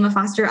we became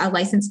a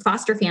licensed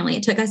foster family.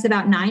 It took us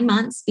about 9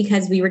 months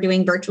because we were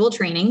doing virtual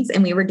trainings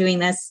and we were doing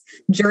this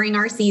during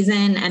our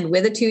season and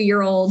with a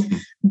 2-year-old,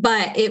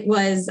 but it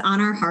was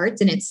on our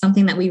hearts and it's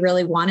something that we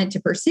really wanted to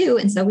pursue.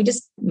 And so we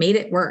just made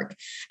it work.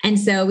 And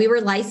so we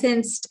were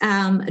licensed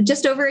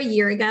just over a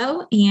year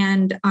ago,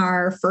 and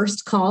our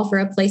first call for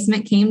a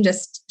placement came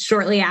just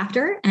shortly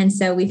after. And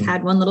so we've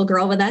had one little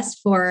girl with us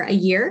for a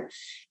year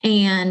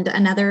and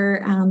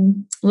another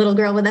little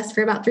girl with us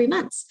for about 3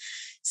 months.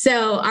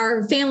 So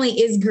our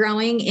family is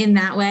growing in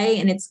that way,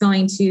 and it's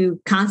going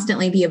to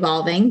constantly be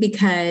evolving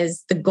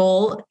because the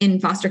goal in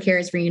foster care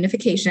is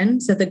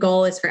reunification. So the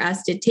goal is for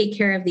us to take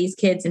care of these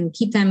kids and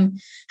keep them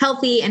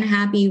healthy and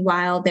happy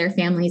while their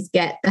families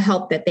get the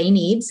help that they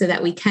need so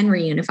that we can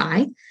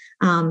reunify.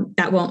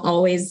 That won't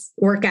always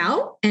work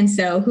out. And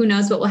so who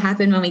knows what will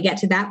happen when we get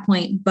to that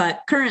point.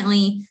 But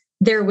currently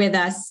they're with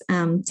us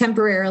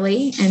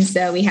temporarily. And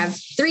so we have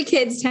 3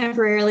 kids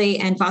temporarily,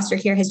 and foster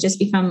care has just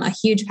become a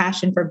huge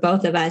passion for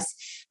both of us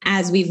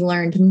as we've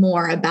learned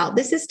more about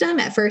the system.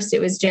 At first it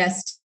was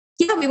just,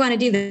 we want to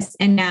do this.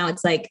 And now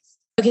it's like,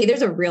 okay,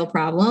 there's a real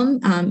problem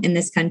in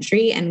this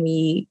country and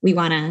we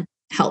want to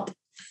help.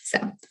 So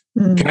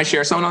can I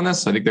share something on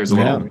this? I think there's a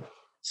little...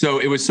 So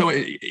it was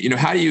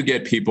how do you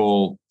get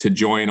people to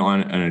join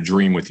on a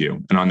dream with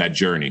you and on that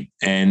journey?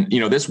 And,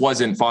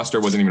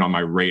 foster wasn't even on my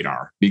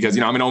radar because,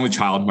 I'm an only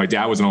child. My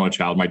dad was an only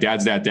child. My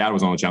dad's dad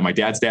was an only child. My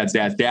dad's dad's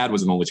dad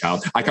was an only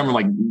child. I come from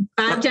like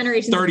 5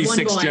 generations,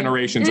 36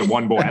 generations of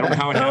one boy. I don't know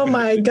how it happened. Oh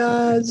my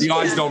gosh. The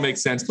odds don't make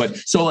sense. But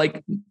so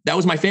that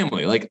was my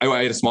family. Like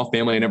I had a small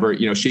family. I never,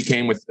 she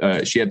came with,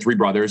 she had 3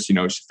 brothers,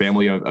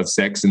 family of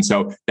 6. And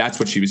so that's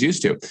what she was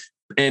used to.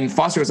 And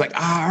foster was like,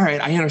 all right,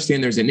 I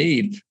understand there's a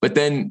need. But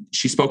then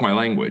she spoke my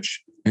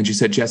language and she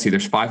said, Jesse,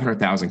 there's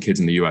 500,000 kids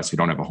in the US who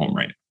don't have a home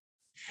right now.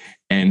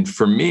 And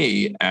for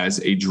me,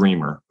 as a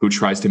dreamer who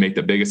tries to make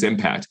the biggest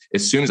impact,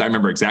 as soon as I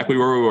remember exactly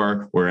where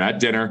we were at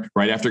dinner,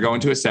 right after going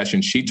to a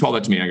session, she told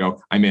it to me. I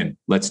go, I'm in,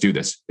 let's do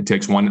this. It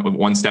takes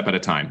one step at a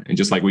time. And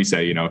just like we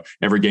say,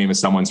 every game is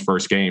someone's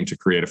first game to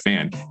create a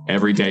fan.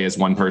 Every day is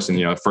one person,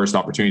 first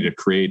opportunity to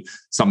create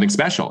something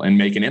special and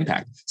make an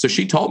impact. So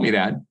she told me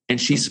that, and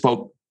she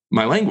spoke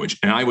my language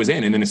and I was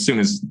in. And then as soon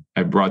as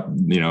I brought,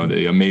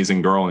 the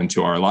amazing girl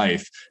into our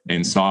life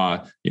and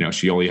saw,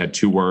 she only had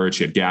 2 words,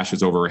 she had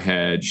gashes over her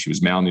head, she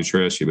was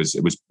malnourished,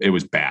 it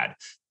was bad.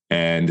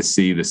 And to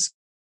see this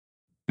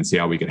and see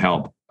how we could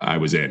help, I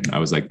was in. I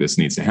was like, this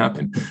needs to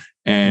happen.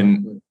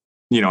 And,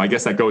 I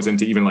guess that goes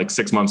into even like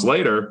 6 months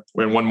later,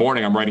 when one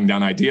morning I'm writing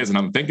down ideas and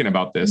I'm thinking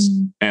about this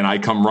and I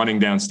come running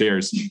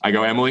downstairs. I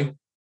go, Emily,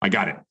 I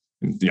got it.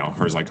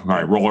 Her's like, all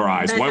right, roll her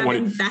eyes.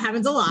 That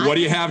happens a lot. What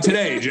do you have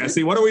today,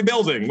 Jesse? What are we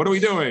building? What are we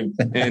doing?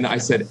 And I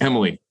said,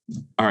 Emily,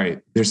 all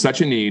right, there's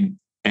such a need.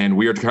 And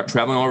we are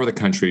traveling all over the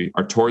country.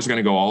 Our tours are going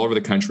to go all over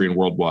the country and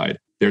worldwide.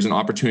 There's an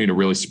opportunity to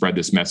really spread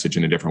this message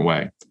in a different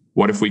way.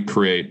 What if we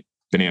create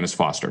Bananas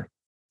Foster?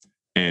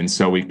 And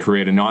so we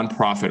create a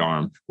nonprofit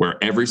arm where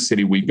every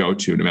city we go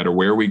to, no matter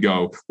where we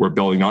go, we're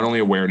building not only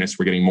awareness,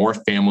 we're getting more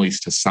families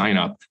to sign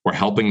up. We're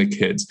helping the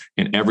kids.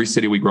 In every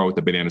city we grow with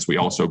the Bananas, we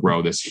also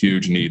grow this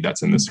huge need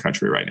that's in this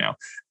country right now.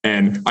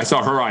 And I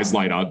saw her eyes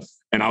light up.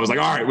 And I was like,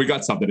 all right, we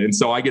got something. And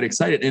so I get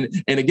excited.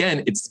 And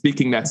again, it's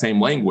speaking that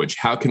same language.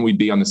 How can we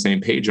be on the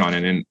same page on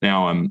it? And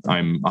now I'm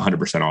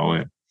 100% all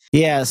in.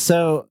 Yeah.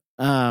 So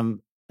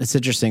it's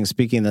interesting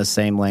speaking the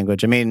same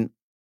language. I mean,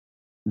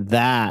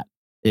 that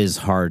is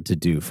hard to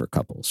do for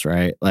couples,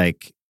 right?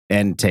 Like,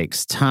 and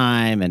takes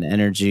time and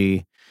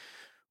energy.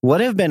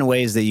 What have been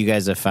ways that you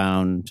guys have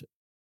found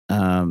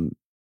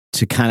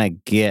to kind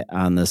of get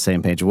on the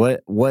same page?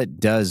 What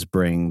does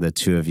bring the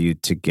two of you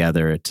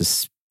together to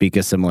speak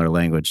a similar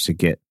language to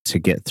get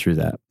through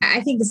that?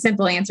 I think the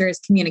simple answer is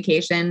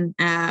communication.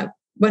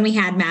 When we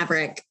had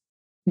Maverick,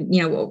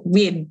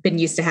 we had been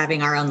used to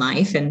having our own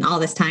life and all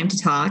this time to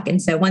talk.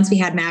 And so once we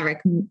had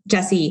Maverick,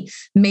 Jesse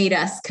made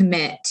us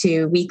commit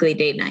to weekly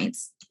date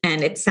nights.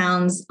 And it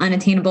sounds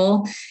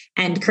unattainable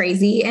and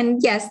crazy.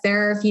 And yes,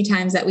 there are a few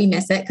times that we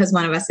miss it because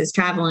one of us is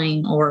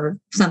traveling or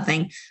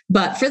something.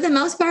 But for the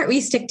most part,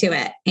 we stick to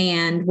it.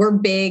 And we're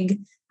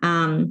big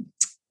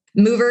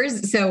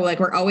movers. So like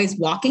we're always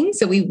walking.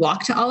 So we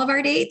walk to all of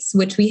our dates,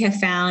 which we have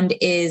found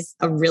is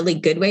a really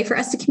good way for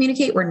us to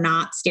communicate. We're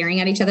not staring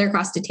at each other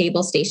across the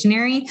table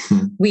stationary.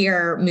 We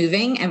are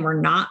moving and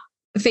we're not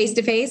face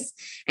to face.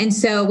 And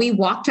so we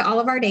walk to all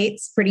of our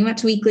dates pretty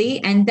much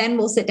weekly, and then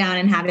we'll sit down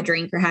and have a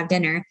drink or have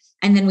dinner,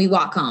 and then we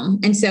walk home.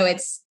 And so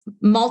it's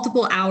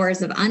multiple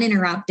hours of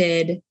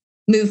uninterrupted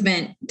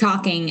movement,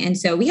 talking. And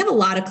so we have a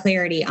lot of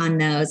clarity on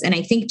those. And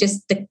I think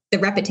just the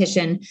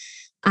repetition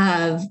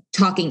of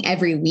talking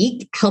every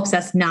week helps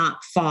us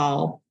not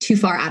fall too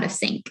far out of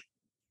sync.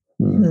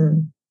 Mm-hmm.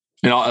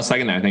 And I'll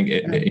second that. I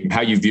think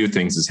how you view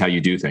things is how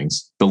you do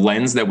things. The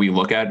lens that we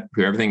look at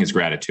for everything is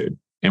gratitude.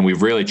 And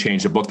we've really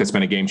changed. A book that's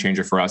been a game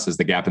changer for us is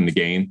The Gap in the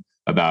Gain,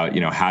 about,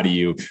 how do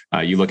you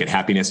look at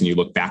happiness and you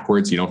look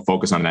backwards. You don't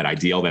focus on that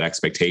ideal, that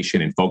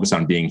expectation, and focus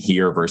on being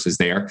here versus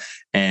there.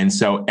 And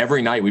so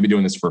every night, we've been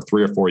doing this for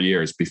 3 or 4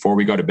 years before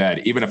we go to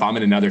bed. Even if I'm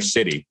in another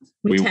city,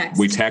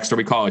 we text or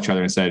we call each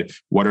other and said,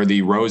 what are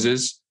the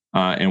roses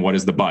and what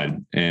is the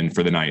bud and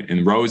for the night?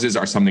 And roses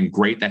are something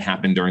great that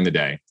happened during the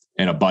day.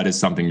 And a bud is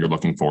something you're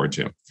looking forward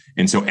to.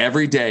 And so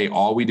every day,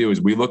 all we do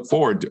is we look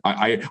forward to,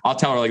 I'll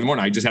tell her like in the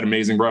morning, I just had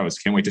amazing rose.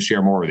 Can't wait to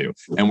share more with you.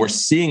 And we're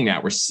seeing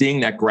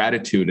that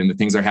gratitude in the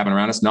things that are happening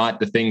around us,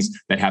 not the things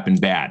that happen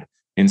bad.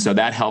 And so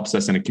that helps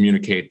us to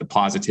communicate the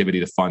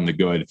positivity, the fun, the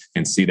good,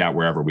 and see that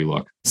wherever we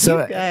look.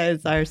 So you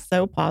guys are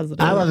so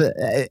positive. I love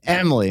it.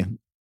 Emily,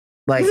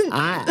 like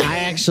I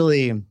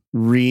actually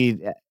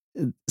read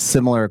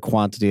similar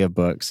quantity of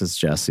books as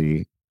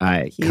Jesse.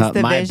 He's the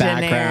my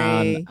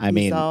visionary. background.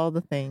 He's all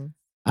the things.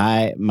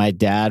 My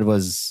dad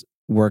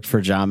worked for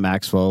John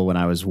Maxwell when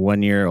I was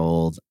 1 year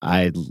old.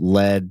 I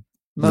led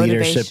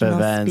leadership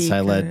events.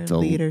 I led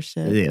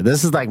leadership. Yeah,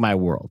 this is like my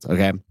world.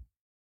 Okay.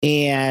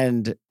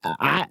 And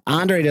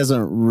Andre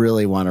doesn't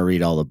really want to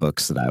read all the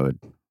books that I would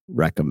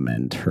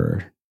recommend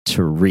her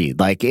to read.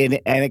 Like, and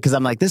because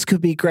I'm like, this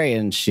could be great.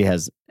 And she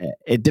has,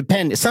 it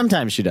depends.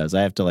 Sometimes she does.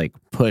 I have to like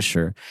push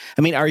her.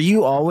 I mean, are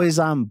you always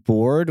on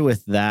board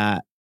with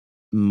that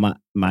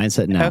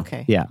mindset? No.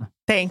 Okay. Yeah.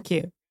 Thank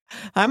you.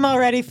 I'm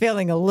already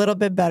feeling a little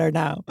bit better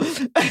now.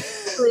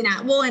 Absolutely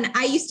not. Well, and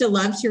I used to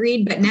love to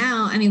read, but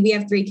now, I mean, we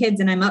have 3 kids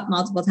and I'm up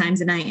multiple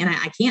times a night and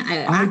I can't.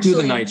 I do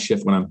the night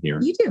shift when I'm here.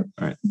 You do.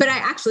 All right. But I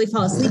actually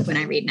fall asleep when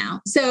I read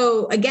now.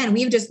 So again,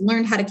 we've just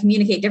learned how to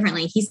communicate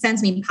differently. He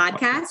sends me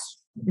podcasts.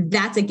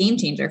 That's a game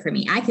changer for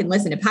me. I can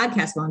listen to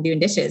podcasts while I'm doing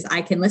dishes.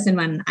 I can listen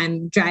when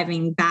I'm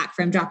driving back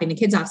from dropping the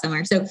kids off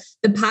somewhere. So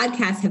the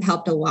podcasts have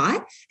helped a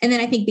lot. And then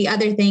I think the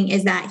other thing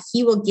is that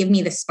he will give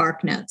me the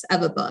spark notes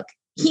of a book.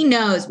 He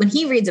knows when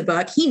he reads a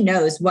book, he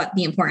knows what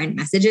the important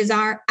messages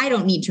are. I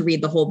don't need to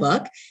read the whole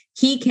book.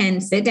 He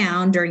can sit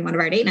down during one of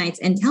our date nights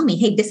and tell me,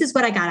 hey, this is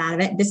what I got out of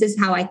it. This is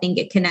how I think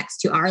it connects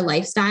to our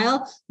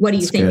lifestyle. What do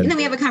you think? Good. And then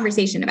we have a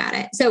conversation about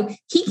it. So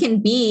he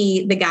can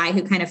be the guy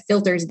who kind of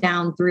filters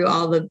down through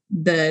all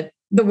the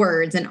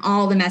words and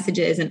all the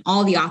messages and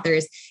all the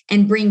authors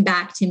and bring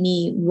back to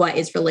me what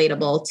is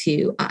relatable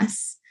to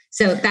us.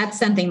 So that's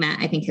something that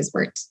I think has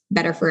worked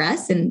better for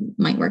us and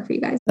might work for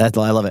you guys. I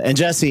love it. And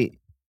Jesse,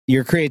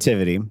 your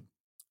creativity,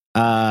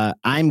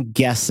 I'm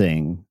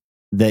guessing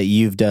that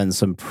you've done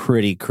some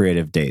pretty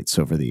creative dates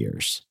over the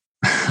years.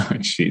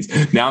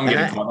 Jeez. Now I'm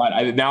getting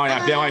caught.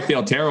 Now I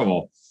feel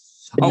terrible.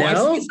 Oh, no?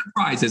 I see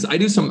surprises. I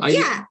do some.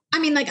 I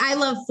mean, like I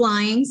love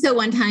flying. So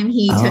one time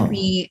he took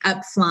me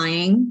up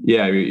flying.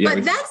 Yeah.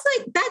 But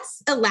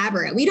that's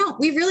elaborate. We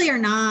really are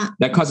not.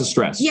 That causes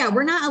stress. Yeah.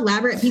 We're not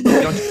elaborate people.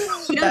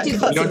 We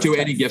don't do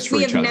any gifts for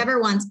each other. We have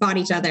never once bought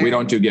each other. We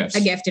don't do gifts.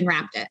 A gift and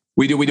wrapped it.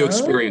 We do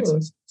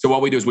experiences. So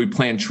what we do is we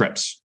plan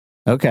trips.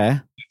 Okay.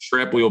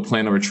 Trip, we will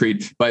plan a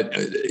retreat. But,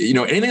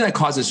 anything that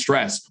causes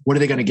stress, what are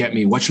they going to get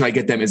me? What should I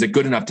get them? Is it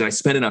good enough? Did I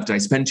spend enough? Did I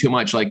spend too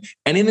much? Like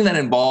anything that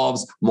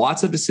involves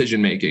lots of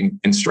decision-making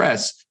and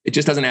stress, it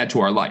just doesn't add to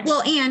our life.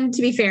 Well, and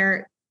to be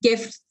fair,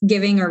 gift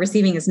giving or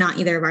receiving is not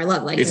either of our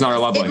love languages. It's not our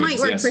love language. It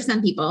might work for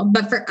some people,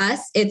 but for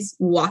us, it's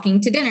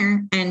walking to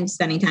dinner and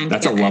spending time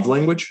together. That's a love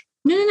language?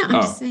 No. I'm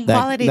just saying.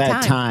 Quality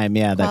time.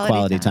 Yeah, that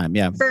quality time.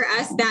 Yeah. For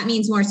us, that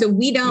means more. So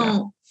we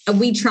don't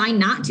we try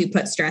not to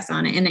put stress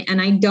on it.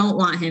 And I don't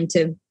want him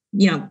to,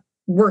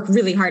 work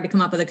really hard to come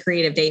up with a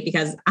creative date,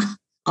 because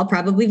I'll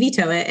probably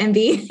veto it and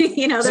be,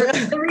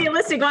 the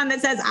realistic one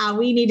that says,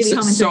 we need to be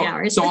home in 3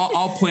 hours. So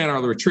I'll plan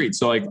our retreat.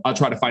 So like, I'll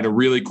try to find a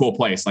really cool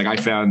place. Like I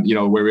found,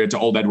 where we went to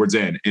Old Edwards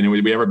Inn and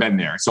we never been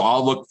there. So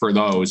I'll look for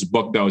those,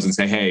 book those and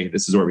say, hey,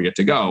 this is where we get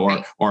to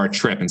go, or a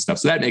trip and stuff.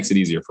 So that makes it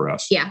easier for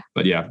us. Yeah.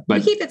 But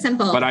we keep it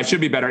simple. But I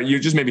should be better. You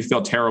just made me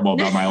feel terrible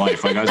about my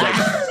life. Like I was like,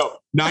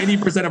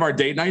 90% of our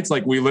date nights,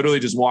 like we literally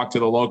just walk to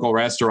the local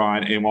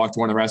restaurant and walk to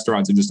one of the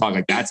restaurants and just talk,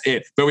 like that's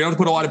it. But we don't have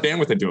to put a lot of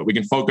bandwidth into it. We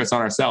can focus on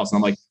ourselves. And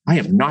I'm like, I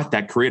am not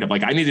that creative.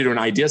 Like I need to do an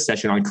idea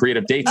session on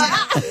creative dates.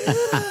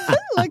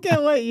 Look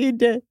at what you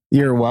did.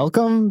 You're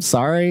welcome.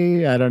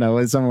 Sorry. I don't know.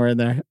 It's somewhere in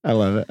there. I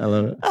love it. All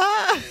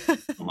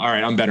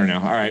right. I'm better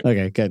now. All right.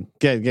 Okay, good.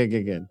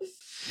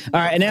 All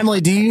right. And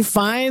Emily, do you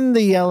find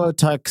the yellow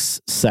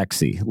tux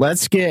sexy?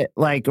 Let's get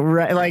like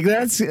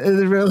that's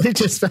really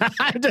just,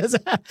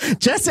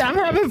 Jesse, I'm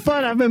having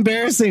fun. I'm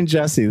embarrassing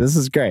Jesse. This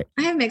is great.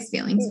 I have mixed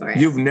feelings for it.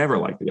 You've never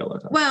liked the yellow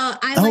tux. Well,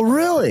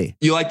 really?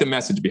 You like the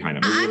message behind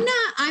it.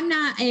 I'm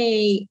not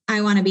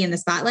I want to be in the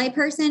spotlight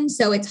person.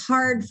 So it's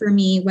hard for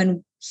me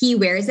when he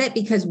wears it,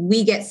 because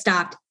we get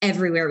stopped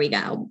everywhere we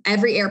go,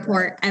 every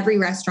airport, every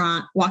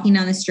restaurant, walking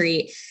down the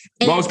street.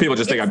 And most people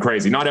just think I'm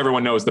crazy. Not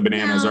everyone knows the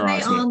bananas are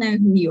us. They all know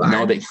who you are.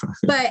 No,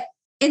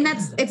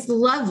 it's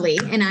lovely.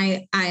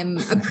 And I'm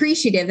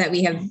appreciative that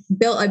we have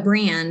built a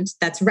brand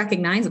that's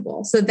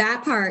recognizable. So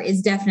that part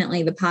is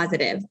definitely the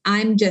positive.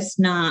 I'm just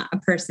not a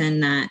person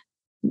that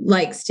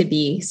likes to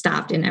be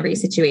stopped in every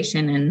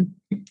situation. And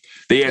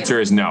the answer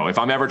is no. If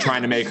I'm ever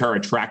trying to make her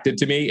attracted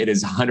to me, it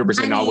is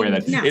 100% not wear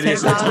that. No.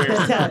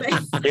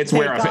 It's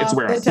wear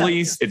a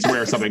fleece. It's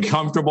wear something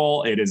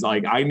comfortable. It is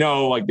like, I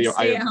know, like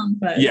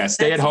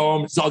stay at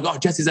home. So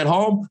Jesse's at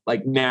home.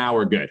 Like now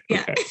we're good.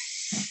 Yeah. Okay.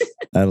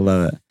 I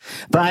love it.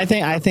 But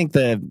I think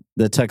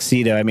the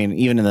tuxedo, I mean,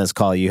 even in this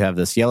call, you have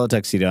this yellow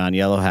tuxedo on,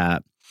 yellow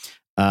hat,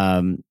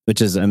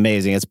 which is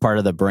amazing. It's part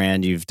of the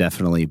brand you've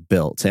definitely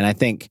built. And I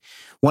think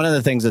one of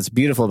the things that's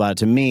beautiful about it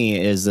to me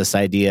is this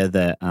idea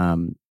that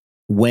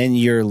when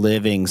you're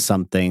living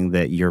something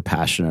that you're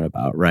passionate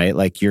about, right?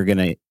 Like you're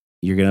going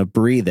to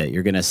breathe it.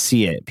 You're going to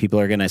see it. People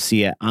are going to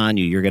see it on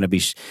you. You're going to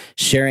be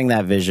sharing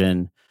that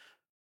vision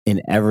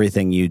in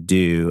everything you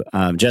do.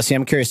 Jesse,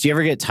 I'm curious, do you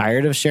ever get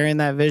tired of sharing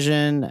that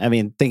vision? I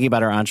mean, thinking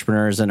about our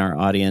entrepreneurs and our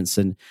audience,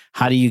 and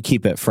how do you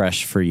keep it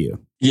fresh for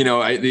you?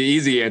 The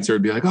easy answer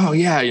would be like, oh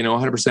yeah,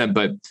 100%.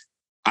 But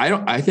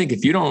I think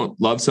if you don't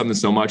love something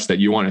so much that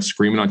you want to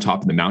scream it on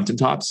top of the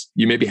mountaintops,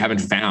 you maybe haven't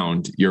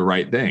found your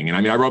right thing. And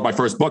I mean, I wrote my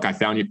first book. I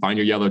find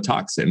your yellow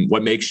tux and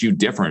what makes you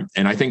different.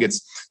 And I think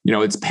it's,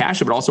 it's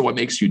passion, but also what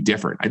makes you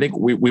different. I think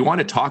we want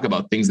to talk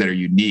about things that are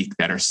unique,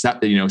 that are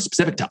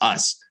specific to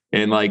us.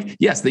 And like,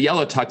 yes, the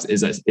yellow tux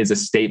is a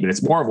statement.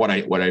 It's more of what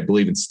I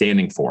believe in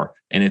standing for.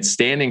 And it's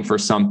standing for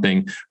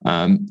something,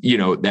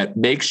 that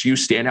makes you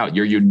stand out,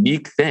 your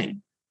unique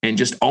thing. And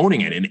just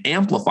owning it and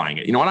amplifying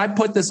it. When I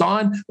put this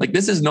on, like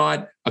this is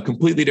not a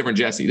completely different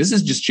Jesse. This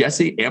is just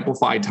Jesse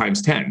amplified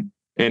times 10,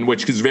 and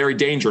which is very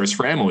dangerous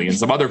for Emily and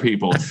some other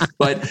people.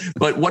 But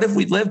what if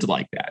we lived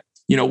like that?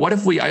 What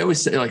if I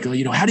always say like,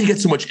 how do you get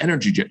so much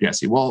energy,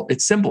 Jesse? Well,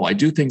 it's simple. I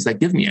do things that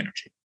give me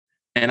energy.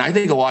 And I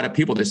think a lot of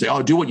people, they say,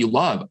 oh, do what you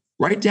love.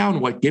 Write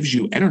down what gives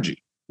you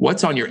energy.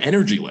 What's on your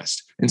energy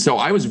list? And so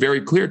I was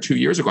very clear 2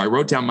 years ago. I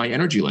wrote down my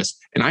energy list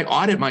and I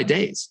audit my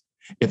days.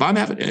 If I'm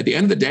at the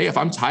end of the day, if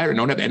I'm tired and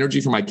don't have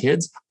energy for my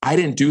kids, I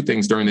didn't do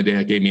things during the day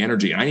that gave me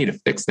energy. And I need to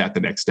fix that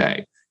the next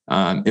day.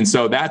 And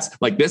so that's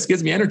like, this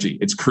gives me energy.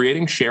 It's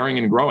creating, sharing,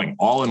 and growing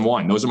all in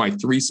one. Those are my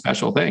 3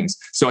 special things.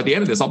 So at the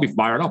end of this, I'll be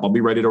fired up. I'll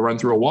be ready to run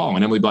through a wall.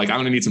 And Emily will be like, I'm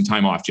going to need some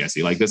time off,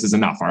 Jesse. Like, this is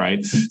enough. All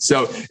right.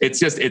 So it's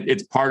just,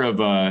 it's part of,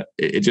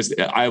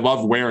 I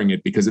love wearing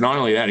it because not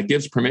only that, it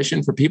gives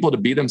permission for people to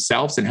be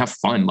themselves and have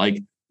fun.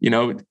 Like,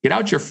 get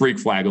out your freak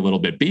flag a little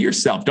bit, be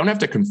yourself. Don't have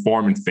to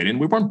conform and fit in.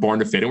 We weren't born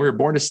to fit in. We were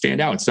born to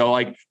stand out. So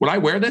like when I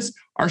wear this,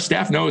 our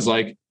staff knows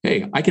like,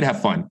 hey, I can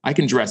have fun. I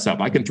can dress up.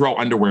 I can throw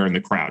underwear in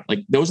the crowd. Like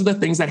those are the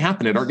things that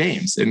happen at our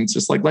games. And it's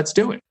just like, let's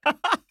do it.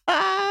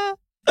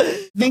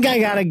 I think I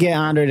got to get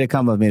Andre to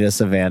come with me to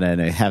Savannah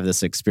and have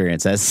this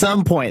experience at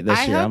some point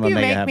this year. I hope you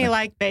make me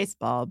like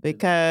baseball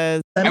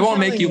because I won't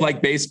make you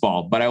like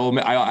baseball, but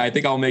I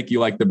think I'll make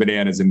you like the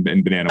bananas and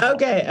banana ball.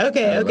 Okay.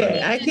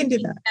 I can do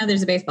that. Now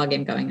there's a baseball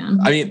game going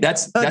on. I mean,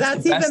 that's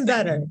even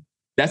better.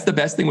 That's the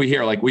best thing we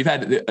hear. Like we've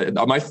had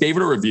my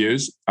favorite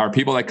reviews are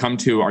people that come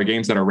to our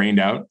games that are rained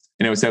out.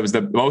 And it was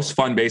the most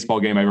fun baseball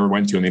game I ever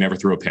went to. And they never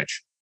threw a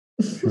pitch.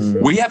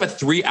 We have a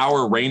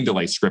 3-hour rain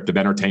delay script of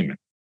entertainment.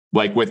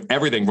 Like with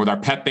everything, with our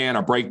pep band,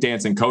 our break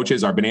dancing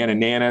coaches, our banana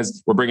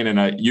nanas. We're bringing in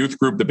a youth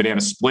group, the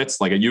Banana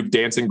Splits, like a youth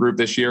dancing group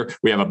this year.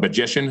 We have a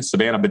magician,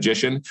 Savannah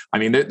magician. I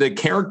mean, the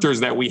characters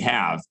that we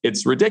have,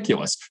 it's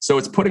ridiculous. So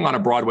it's putting on a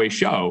Broadway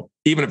show,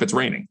 even if it's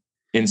raining.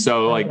 And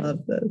so I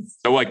love this.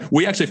 So like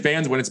we actually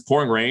fans, when it's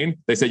pouring rain,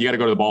 they say, you got to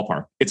go to the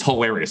ballpark. It's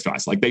hilarious to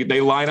us. Like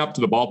they line up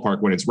to the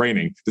ballpark when it's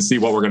raining to see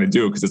what we're going to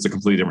do, because it's a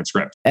completely different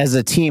script. As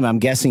a team, I'm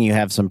guessing you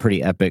have some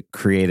pretty epic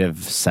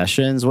creative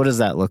sessions. What does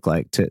that look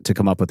like to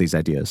come up with these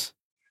ideas?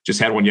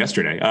 Just had one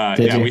yesterday.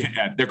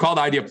 They're called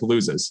Idea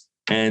Paloozas.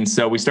 And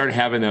so we started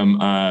having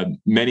them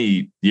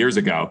many years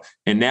ago.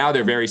 And now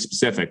they're very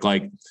specific.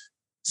 Like,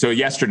 so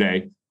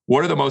yesterday,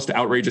 what are the most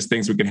outrageous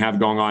things we can have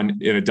going on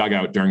in a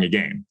dugout during a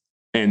game?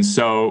 And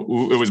so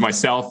it was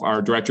myself,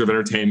 our director of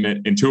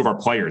entertainment, and two of our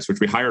players,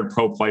 which we hired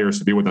pro players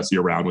to be with us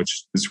year round,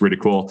 which is really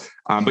cool.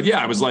 But yeah,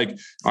 I was like,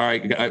 all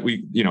right, can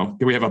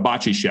we have a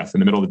hibachi chef in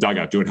the middle of the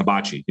dugout doing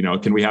hibachi?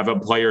 Can we have a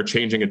player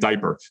changing a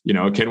diaper?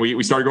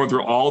 We started going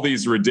through all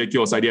these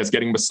ridiculous ideas,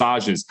 getting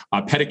massages,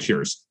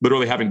 pedicures,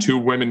 literally having two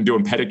women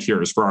doing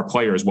pedicures for our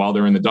players while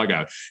they're in the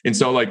dugout. And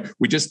so like,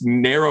 we just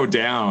narrow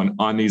down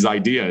on these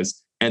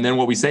ideas. And then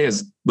what we say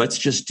is, let's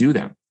just do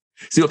them.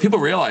 See, what people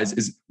realize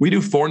is we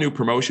do 4 new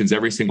promotions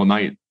every single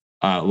night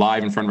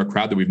live in front of a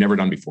crowd that we've never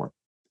done before.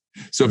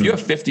 So if you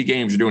have 50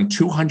 games, you're doing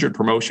 200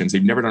 promotions that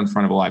you've never done in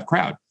front of a live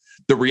crowd.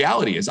 The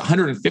reality is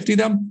 150 of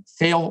them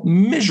fail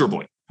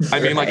miserably. I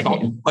mean,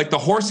 like the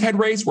horse head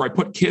race where I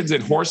put kids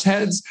in horse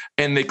heads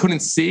and they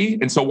couldn't see.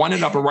 And so one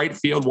ended up in right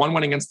field, one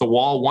went against the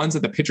wall, one's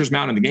at the pitcher's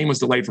mound, and the game was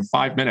delayed for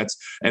 5 minutes.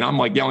 And I'm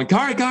like yelling, all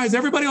right, guys,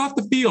 everybody off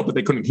the field. But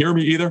they couldn't hear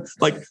me either.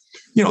 Like,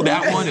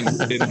 that one, and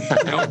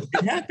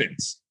it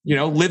happens.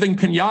 Living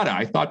pinata.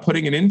 I thought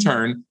putting an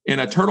intern in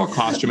a turtle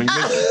costume and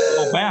making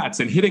little bats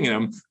and hitting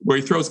him where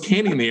he throws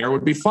candy in the air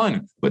would be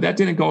fun, but that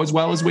didn't go as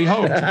well as we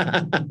hoped.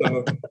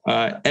 So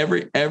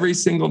every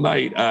single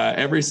night,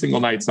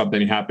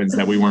 something happens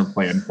that we weren't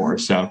planning for.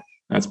 So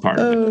that's part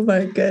of it. Oh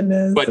my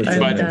goodness! But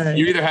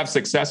you either have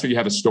success or you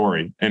have a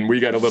story, and we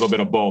got a little bit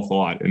of both a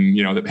lot. And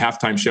the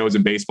halftime shows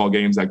and baseball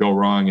games that go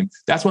wrong, and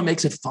that's what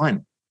makes it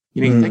fun.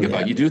 You think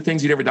about it. You do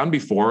things you've never done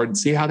before and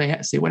see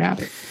what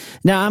happens.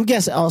 Now, I'm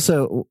guessing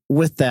also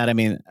with that, I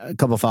mean, a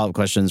couple of follow-up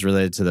questions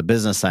related to the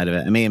business side of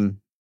it. I mean,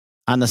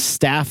 on the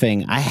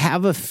staffing, I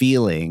have a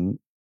feeling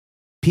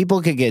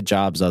people could get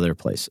jobs other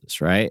places,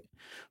 right?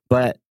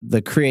 But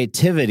the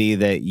creativity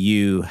that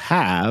you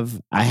have,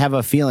 I have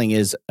a feeling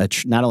is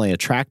not only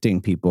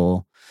attracting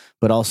people,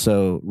 but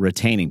also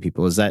retaining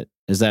people. Is that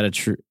a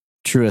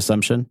true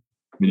assumption?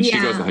 I mean, she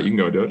goes, you can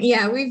go do it.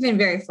 Yeah, we've been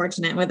very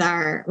fortunate with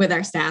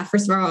our staff.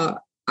 First of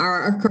all,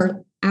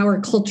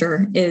 our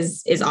culture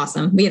is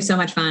awesome. We have so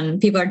much fun.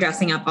 People are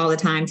dressing up all the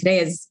time. Today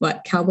is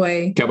what,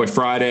 Cowboy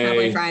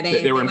Friday. They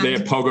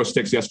had pogo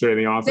sticks yesterday in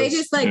the office. They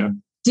just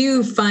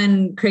do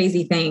fun,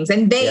 crazy things.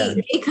 And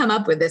they come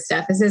up with this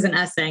stuff. This isn't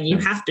us saying you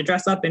have to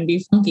dress up and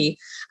be funky.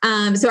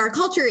 So our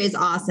culture is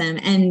awesome.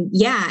 And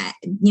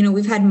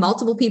we've had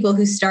multiple people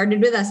who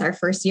started with us our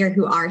first year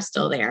who are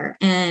still there.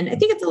 And I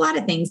think it's a lot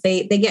of things.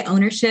 They get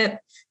ownership.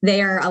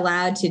 They are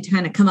allowed to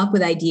kind of come up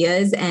with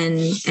ideas, and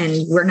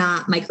we're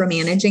not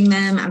micromanaging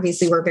them.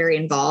 Obviously, we're very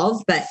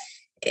involved, but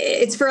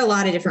it's for a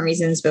lot of different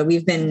reasons. But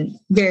we've been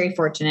very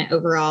fortunate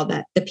overall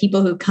that the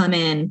people who come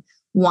in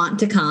want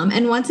to come.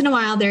 And once in a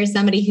while, there's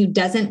somebody who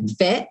doesn't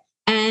fit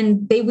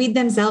and they weed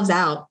themselves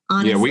out.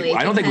 Honestly,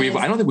 I don't think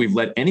we've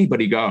let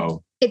anybody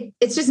go.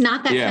 It's just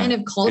not that kind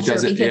of culture,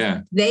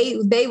 because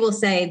they will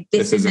say,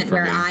 this isn't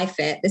where I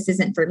fit. This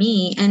isn't for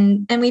me.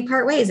 And we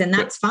part ways, and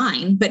that's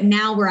fine. But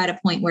now we're at a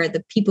point where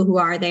the people who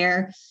are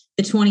there,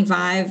 the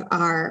 25,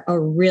 are a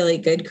really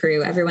good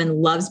crew. Everyone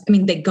loves,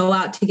 they go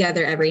out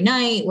together every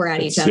night. We're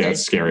at each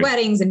other's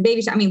weddings and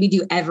baby showers. We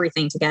do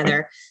everything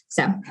together.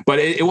 So, but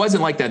it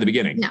wasn't like that in the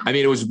beginning. No.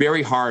 It was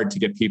very hard to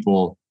get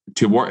people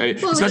to work,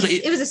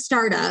 especially it was a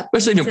startup,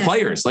 especially even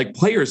players,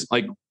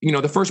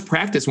 the first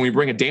practice when we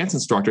bring a dance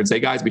instructor and say,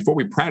 guys, before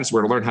we practice,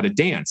 we're going to learn how to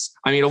dance.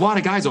 A lot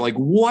of guys are like,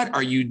 what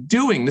are you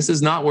doing? This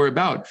is not what we're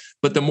about.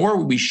 But the more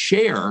we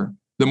share,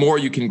 the more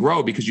you can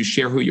grow, because you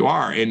share who you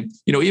are. And,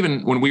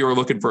 even when we were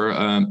looking for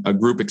a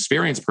group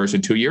experience person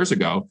 2 years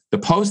ago, the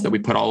post that we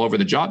put all over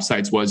the job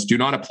sites was, do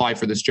not apply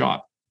for this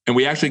job. And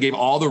we actually gave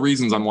all the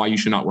reasons on why you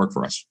should not work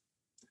for us.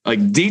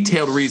 Like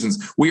detailed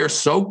reasons. We are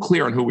so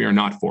clear on who we are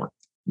not for.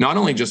 Not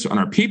only just on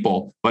our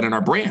people, but in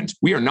our brand.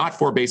 We are not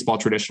for baseball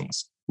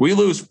traditionalists. We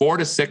lose 4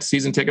 to 6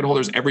 season ticket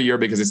holders every year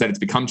because they said it's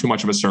become too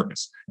much of a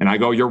circus. And I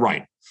go, you're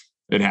right.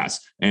 It has.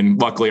 And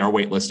luckily our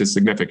wait list is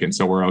significant,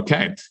 so we're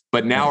okay.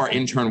 But now our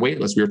intern wait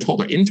list, we were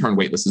told our intern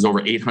wait list is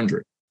over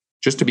 800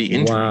 just to be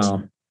interns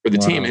for the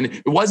team. And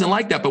it wasn't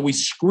like that, but we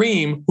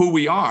scream who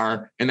we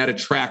are, and that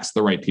attracts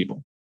the right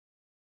people.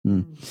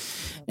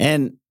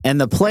 And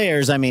the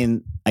players,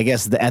 I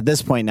guess at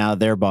this point now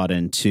they're bought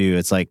in too.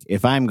 It's like,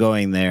 if I'm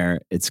going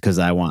there, it's because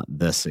I want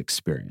this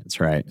experience,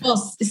 right? Well,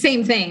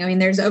 same thing.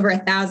 There's over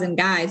 1,000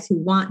 guys who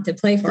want to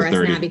play for us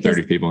now because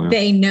 30 people,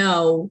 they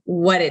know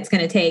what it's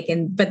going to take.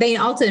 But they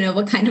also know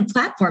what kind of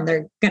platform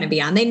they're going to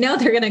be on. They know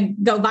they're going to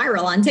go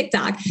viral on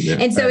TikTok. Yeah.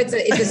 And so it's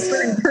a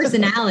certain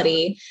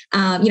personality,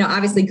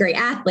 obviously great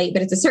athlete,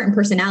 but it's a certain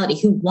personality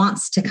who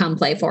wants to come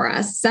play for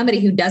us. Somebody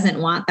who doesn't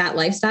want that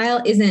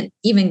lifestyle isn't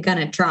even going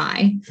to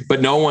try.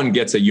 But no one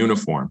gets a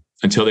uniform.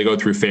 until they go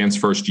through Fans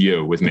First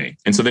U with me.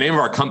 And so the name of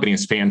our company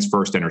is Fans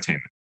First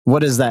Entertainment.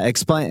 What is that?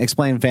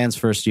 Explain Fans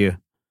First U.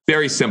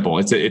 Very simple.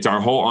 It's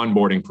our whole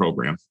onboarding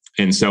program.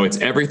 And so it's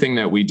everything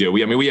that we do.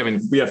 We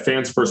have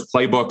Fans First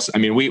playbooks. I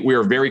mean, we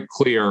are very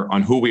clear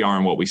on who we are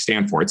and what we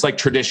stand for. It's like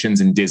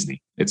traditions in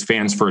Disney. It's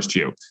Fans First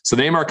U. So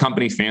the name of our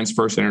company, Fans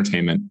First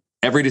Entertainment,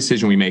 every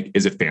decision we make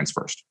is at Fans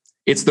First.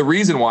 It's the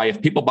reason why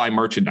if people buy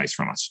merchandise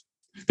from us,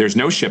 there's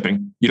no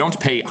shipping. You don't have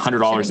to pay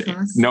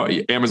 $100. No,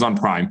 Amazon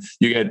Prime.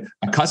 You get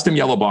a custom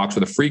yellow box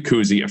with a free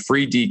koozie, a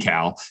free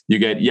decal. You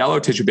get yellow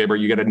tissue paper.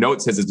 You get a note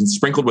that says it's been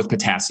sprinkled with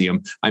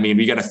potassium. I mean,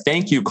 we get a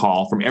thank you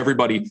call from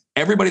everybody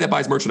that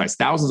buys merchandise,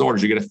 thousands of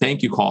orders. You get a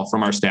thank you call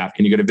from our staff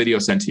and you get a video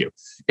sent to you.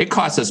 It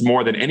costs us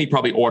more than any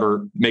probably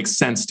order makes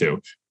sense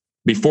to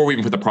before we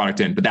even put the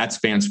product in, but that's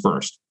Fans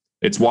First.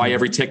 It's why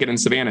every ticket in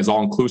Savannah is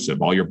all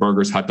inclusive. All your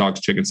burgers, hot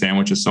dogs, chicken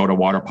sandwiches, soda,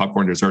 water,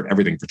 popcorn, dessert,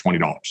 everything for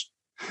 $20.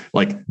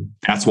 Like,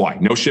 that's why.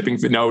 No shipping,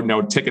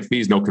 no ticket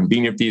fees, no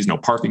convenient fees, no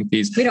parking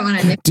fees. We don't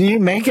want to. Do you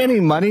make any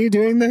money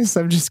doing this?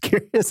 I'm just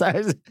curious.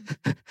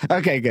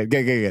 Okay, good.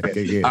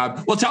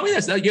 Well, tell me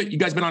this. You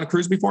guys been on a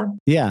cruise before?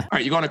 Yeah. All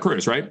right, you go on a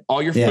cruise, right? All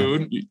your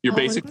food, your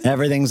basic.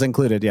 Everything's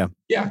included, yeah.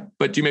 Yeah,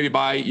 but you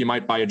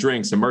might buy a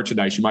drink, some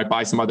merchandise. You might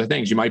buy some other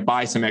things. You might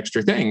buy some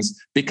extra things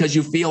because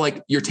you feel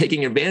like you're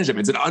taking advantage of it.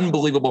 It's an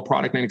unbelievable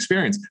product and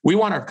experience. We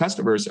want our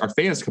customers, our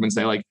fans to come and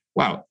say like,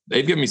 wow,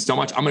 they've given me so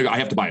much. I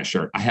have to buy a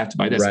shirt. I have to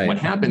buy this. Right. What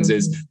happens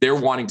is they're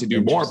wanting to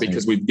do more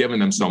because we've given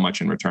them so much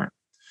in return.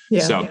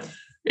 Yeah. So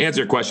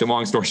answer your question,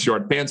 long story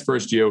short, Fans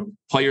First U,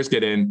 players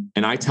get in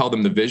and I tell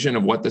them the vision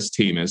of what this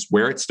team is,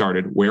 where it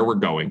started, where we're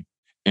going.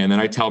 And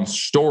then I tell them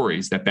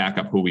stories that back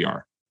up who we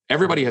are.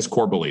 Everybody has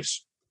core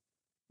beliefs,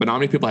 but not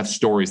many people have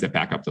stories that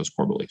back up those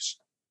core beliefs.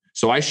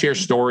 So I share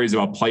stories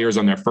about players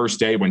on their first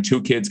day when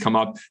two kids come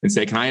up and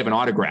say, can I have an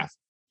autograph?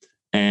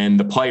 And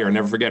the player, I'll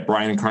never forget,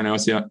 Brian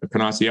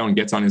Encarnacion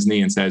gets on his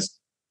knee and says,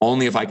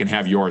 only if I can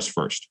have yours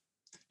first.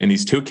 And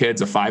these two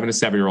kids, a 5 and a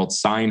 7-year-old,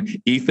 sign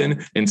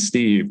Ethan and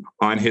Steve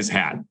on his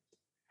hat.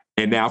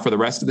 And now for the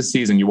rest of the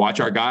season, you watch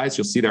our guys,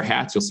 you'll see their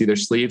hats, you'll see their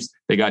sleeves.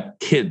 They got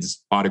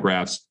kids'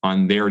 autographs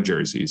on their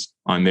jerseys,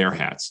 on their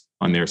hats,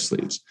 on their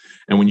sleeves.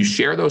 And when you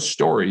share those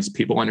stories,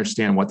 people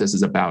understand what this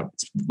is about.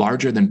 It's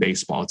larger than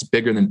baseball. It's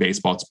bigger than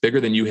baseball. It's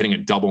bigger than you hitting a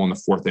double in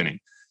the 4th inning.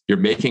 You're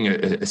making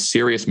a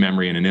serious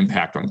memory and an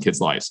impact on kids'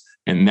 lives.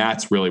 And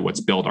that's really what's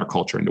built our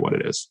culture into what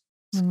it is.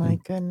 Oh my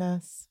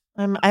goodness.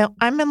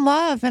 I'm in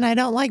love and I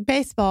don't like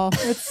baseball.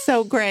 It's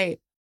so great.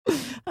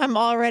 I'm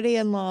already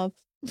in love.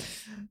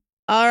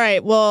 All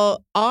right.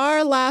 Well,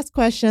 our last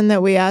question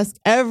that we ask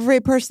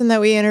every person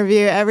that we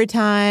interview every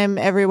time,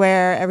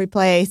 everywhere, every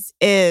place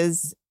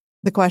is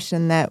the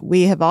question that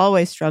we have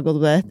always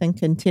struggled with and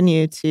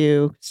continue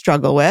to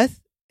struggle with.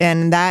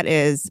 And that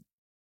is,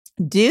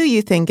 do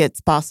you think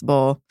it's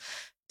possible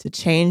to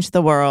change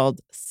the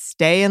world,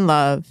 stay in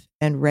love,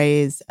 and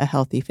raise a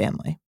healthy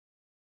family?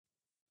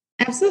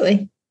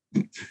 Absolutely.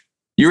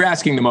 You're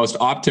asking the most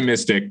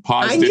optimistic,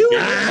 positive. I knew the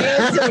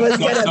answer was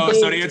going to be.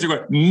 So the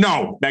answer,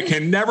 no, that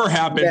can never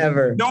happen.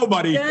 Never.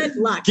 Nobody. Good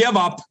luck. Give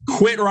up.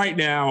 Quit right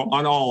now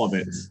on all of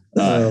it.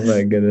 Oh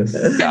my goodness.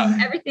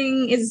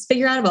 Everything is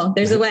figure outable.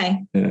 There's a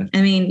way. Yeah.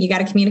 I mean, you got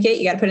to communicate.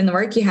 You got to put in the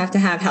work. You have to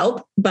have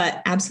help.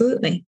 But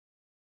absolutely.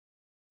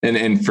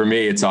 And for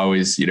me, it's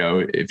always,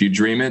 if you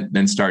dream it,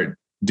 then start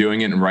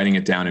doing it and writing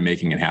it down and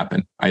making it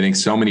happen. I think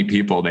so many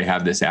people, they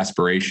have this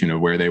aspiration of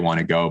where they want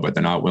to go, but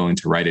they're not willing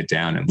to write it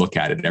down and look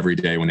at it every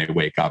day when they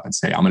wake up and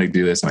say, I'm going to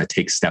do this. I'm going to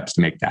take steps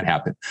to make that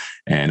happen.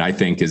 And I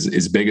think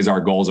as big as our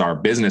goals are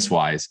business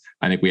wise,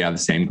 I think we have the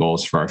same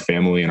goals for our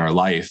family and our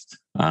life.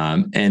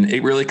 And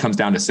it really comes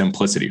down to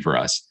simplicity for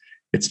us.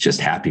 It's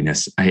just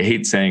happiness. I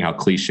hate saying how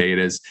cliche it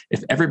is.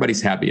 If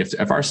everybody's happy,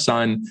 if our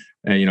son,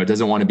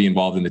 doesn't want to be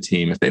involved in the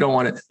team, if they don't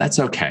want it, that's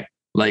okay.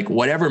 Like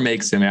whatever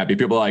makes him happy.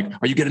 People are like,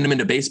 are you getting him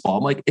into baseball?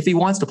 I'm like, if he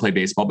wants to play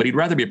baseball, but he'd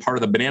rather be a part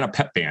of the Banana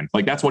Pep Band.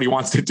 Like that's what he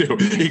wants to do.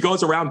 He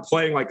goes around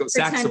playing like a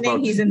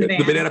saxophone. He's in the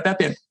Banana Pep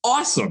Band.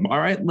 Awesome. All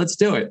right, let's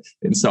do it.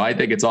 And so I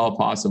think it's all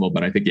possible,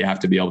 but I think you have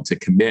to be able to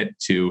commit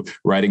to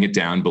writing it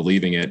down,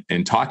 believing it,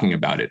 and talking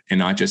about it, and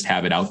not just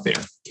have it out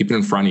there. Keep it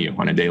in front of you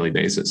on a daily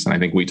basis. And I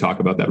think we talk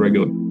about that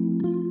regularly.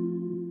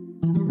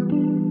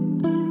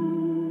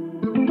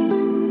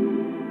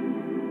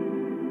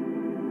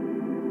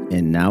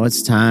 And now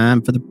it's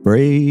time for the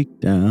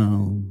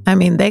breakdown. I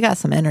mean, they got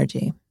some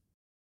energy.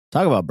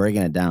 Talk about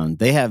breaking it down.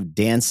 They have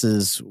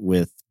dances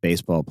with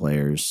baseball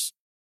players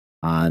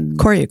on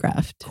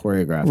choreographed,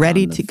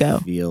 ready to go.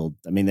 Field.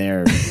 I mean,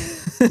 they're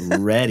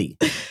ready.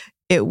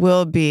 It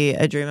will be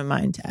a dream of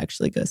mine to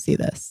actually go see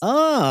this.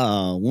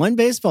 Oh, one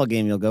baseball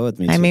game you'll go with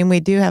me to. I mean,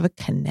 we do have a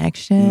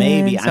connection.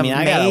 Maybe. So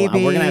we're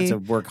going to have to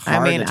work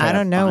hard. I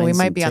don't know. We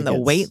might be on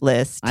the wait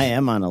list. I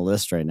am on a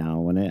list right now.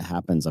 When it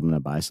happens, I'm going to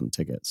buy some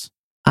tickets.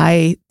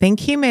 I think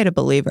he made a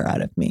believer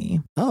out of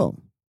me. Oh.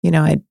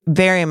 I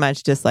very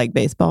much dislike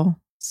baseball.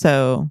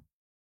 So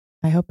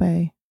I hope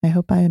I'm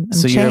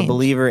So changed. You're a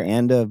believer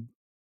and a,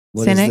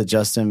 what cynic? Is the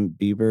Justin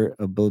Bieber,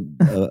 a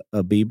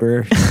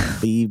Bieber?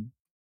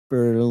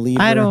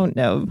 Believer? I don't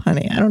know,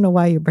 honey. I don't know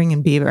why you're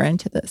bringing Bieber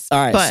into this. All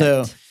right, but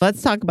so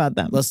let's talk about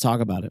them. let's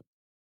talk about it.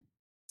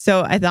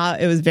 So I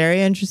thought it was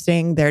very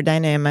interesting, their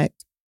dynamic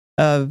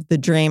of the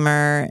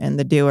dreamer and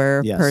the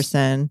doer Yes.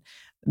 person.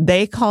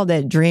 They called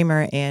it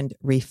dreamer and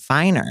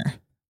refiner.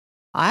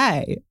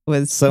 I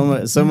was So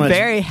much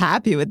very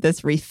happy with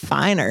this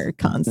refiner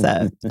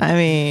concept. I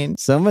mean,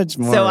 so much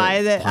more. so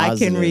I can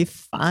positive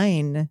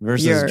refine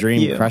versus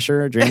dream you.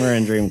 crusher, dreamer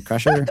and dream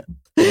crusher.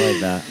 I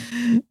like that.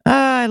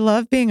 I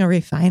love being a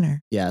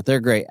refiner. Yeah, they're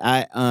great.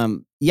 I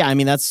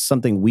mean that's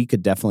something we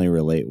could definitely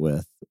relate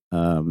with.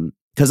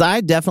 Because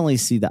I definitely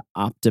see the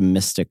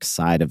optimistic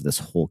side of this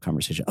whole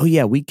conversation. Oh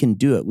yeah, we can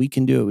do it. We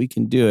can do it. We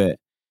can do it.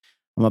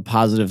 I'm a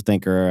positive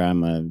thinker.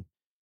 I'm a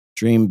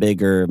dream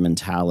bigger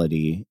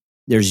mentality.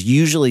 There's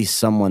usually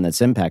someone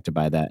that's impacted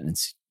by that, and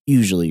it's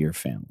usually your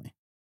family.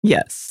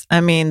 Yes. I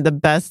mean, the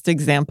best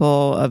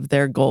example of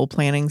their goal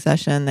planning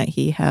session that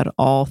he had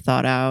all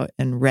thought out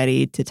and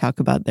ready to talk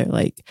about their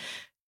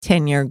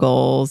 10-year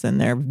goals and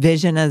their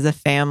vision as a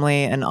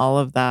family and all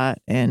of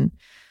that. And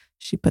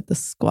she put the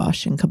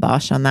squash and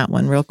kibosh on that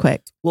one real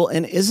quick. Well,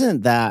 and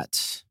isn't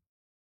that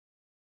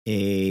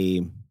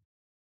a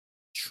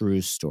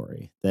true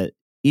story that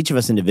each of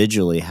us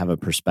individually have a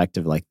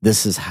perspective like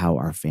this is how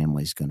our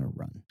family's going to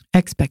run?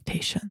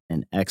 Expectation.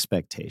 An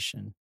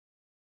expectation.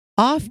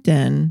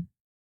 Often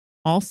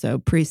also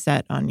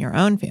preset on your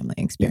own family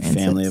Your experiences.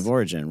 family of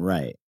origin,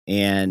 right.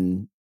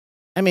 And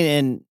I mean,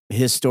 and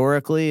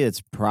historically,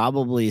 it's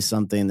probably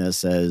something that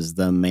says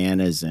the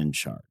man is in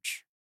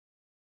charge.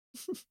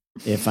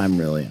 If I'm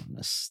really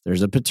honest,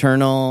 there's a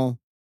paternal.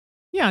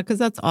 Yeah, because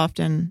that's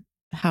often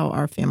how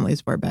our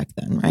families were back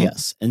then, right?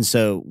 Yes. And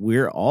so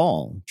we're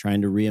all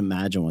trying to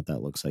reimagine what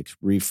that looks like,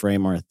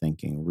 reframe our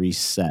thinking,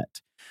 reset,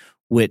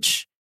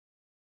 which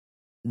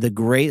the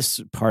great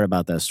part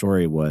about that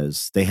story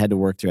was they had to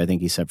work through, I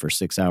think he said for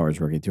 6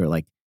 hours working through it.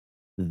 Like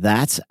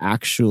that's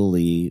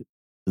actually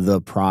the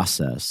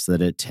process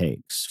that it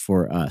takes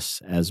for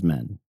us as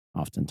men,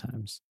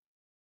 oftentimes,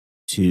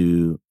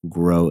 to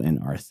grow in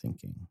our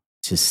thinking,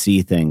 to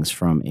see things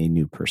from a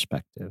new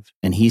perspective.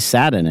 And he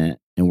sat in it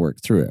and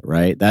worked through it,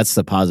 right? That's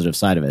the positive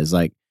side of it is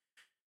like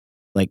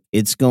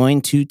it's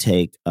going to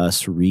take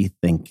us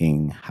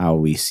rethinking how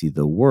we see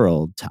the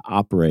world to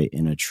operate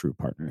in a true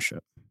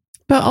partnership.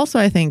 But also,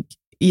 I think,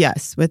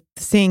 yes, with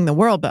seeing the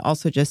world, but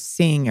also just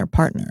seeing your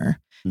partner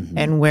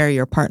and where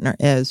your partner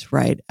is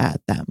right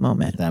at that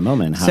moment.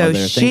 How so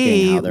they're she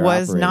thinking, how they're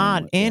was operating,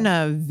 not in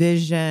a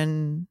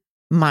vision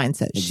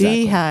mindset. Exactly.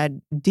 She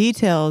had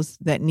details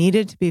that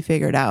needed to be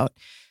figured out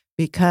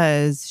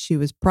because she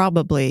was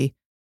probably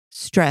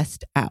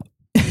stressed out.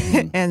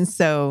 And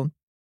so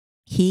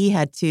he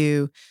had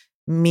to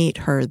meet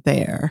her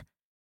there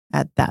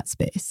at that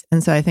space.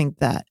 And so I think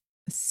that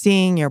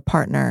seeing your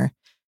partner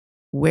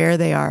where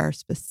they are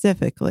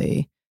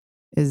specifically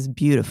is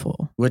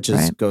beautiful. Which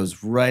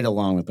goes right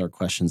along with our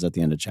questions at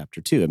the end of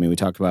chapter 2. I mean, we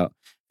talked about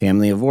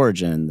family of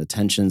origin, the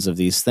tensions of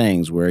these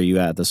things. Where are you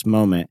at this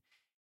moment?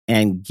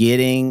 And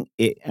getting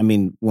it. I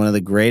mean, one of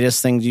the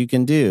greatest things you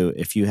can do,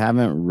 if you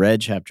haven't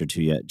read chapter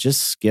 2 yet,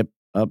 just skip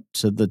up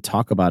to the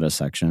talk about it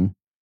section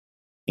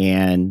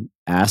and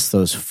ask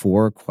those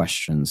 4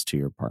 questions to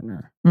your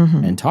partner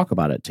and talk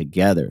about it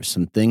together.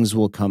 Some things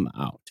will come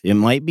out. It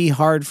might be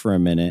hard for a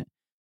minute,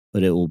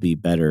 but it will be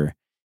better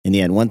in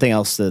the end. One thing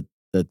else that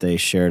they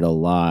shared a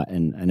lot,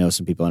 and I know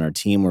some people on our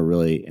team were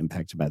really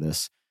impacted by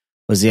this,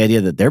 was the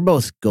idea that they're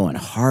both going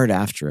hard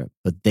after it,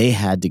 but they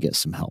had to get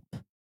some help.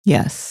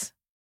 Yes.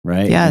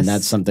 Right? Yes. And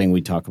that's something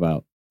we talk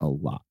about a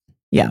lot.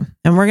 Yeah.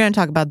 And we're going to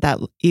talk about that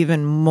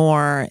even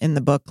more in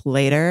the book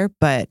later,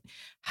 but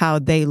how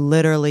they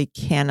literally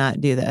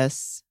cannot do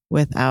this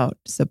without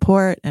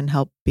support and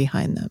help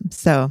behind them.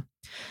 So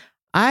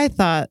I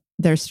thought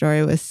their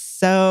story was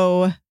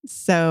so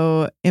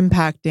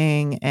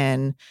impacting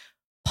and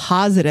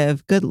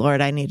positive. Good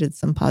Lord, I needed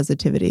some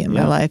positivity in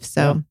my life.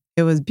 So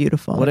it was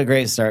beautiful. What a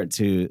great start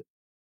to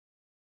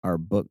our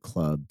book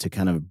club to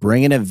kind of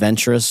bring an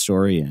adventurous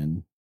story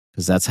in,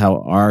 because that's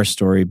how our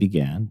story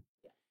began.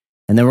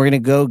 And then we're going to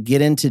go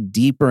get into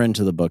deeper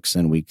into the books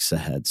in weeks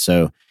ahead.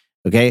 So,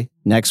 okay,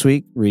 next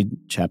week,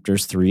 read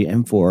chapters 3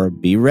 and 4.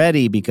 Be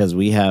ready because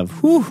we got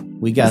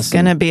it's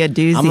going to be a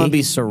doozy. I'm going to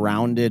be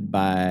surrounded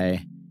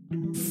by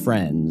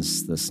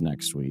friends this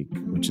next week,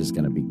 which is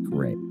going to be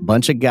great.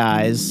 Bunch of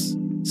guys.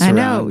 I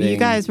know, you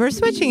guys, we're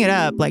switching it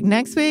up. Like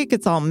next week,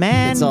 it's all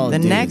men. It's all the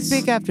dudes. Next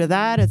week after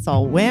that, it's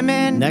all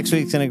women. Next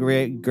week's going to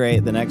be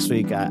great. The next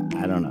week, I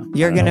don't know.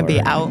 You're going to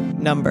be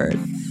outnumbered.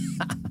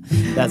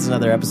 That's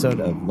another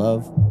episode of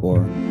Love or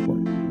War.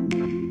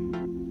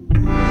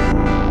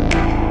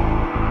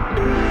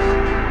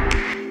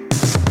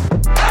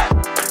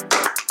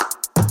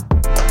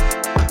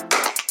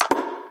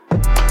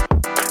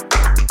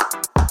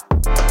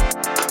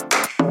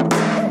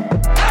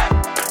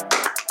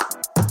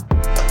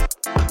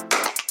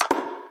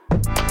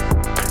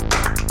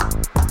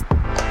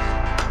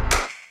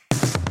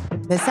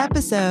 This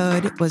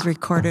episode was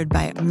recorded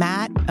by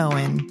Matt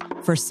Owen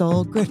for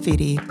Soul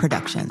Graffiti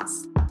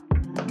Productions.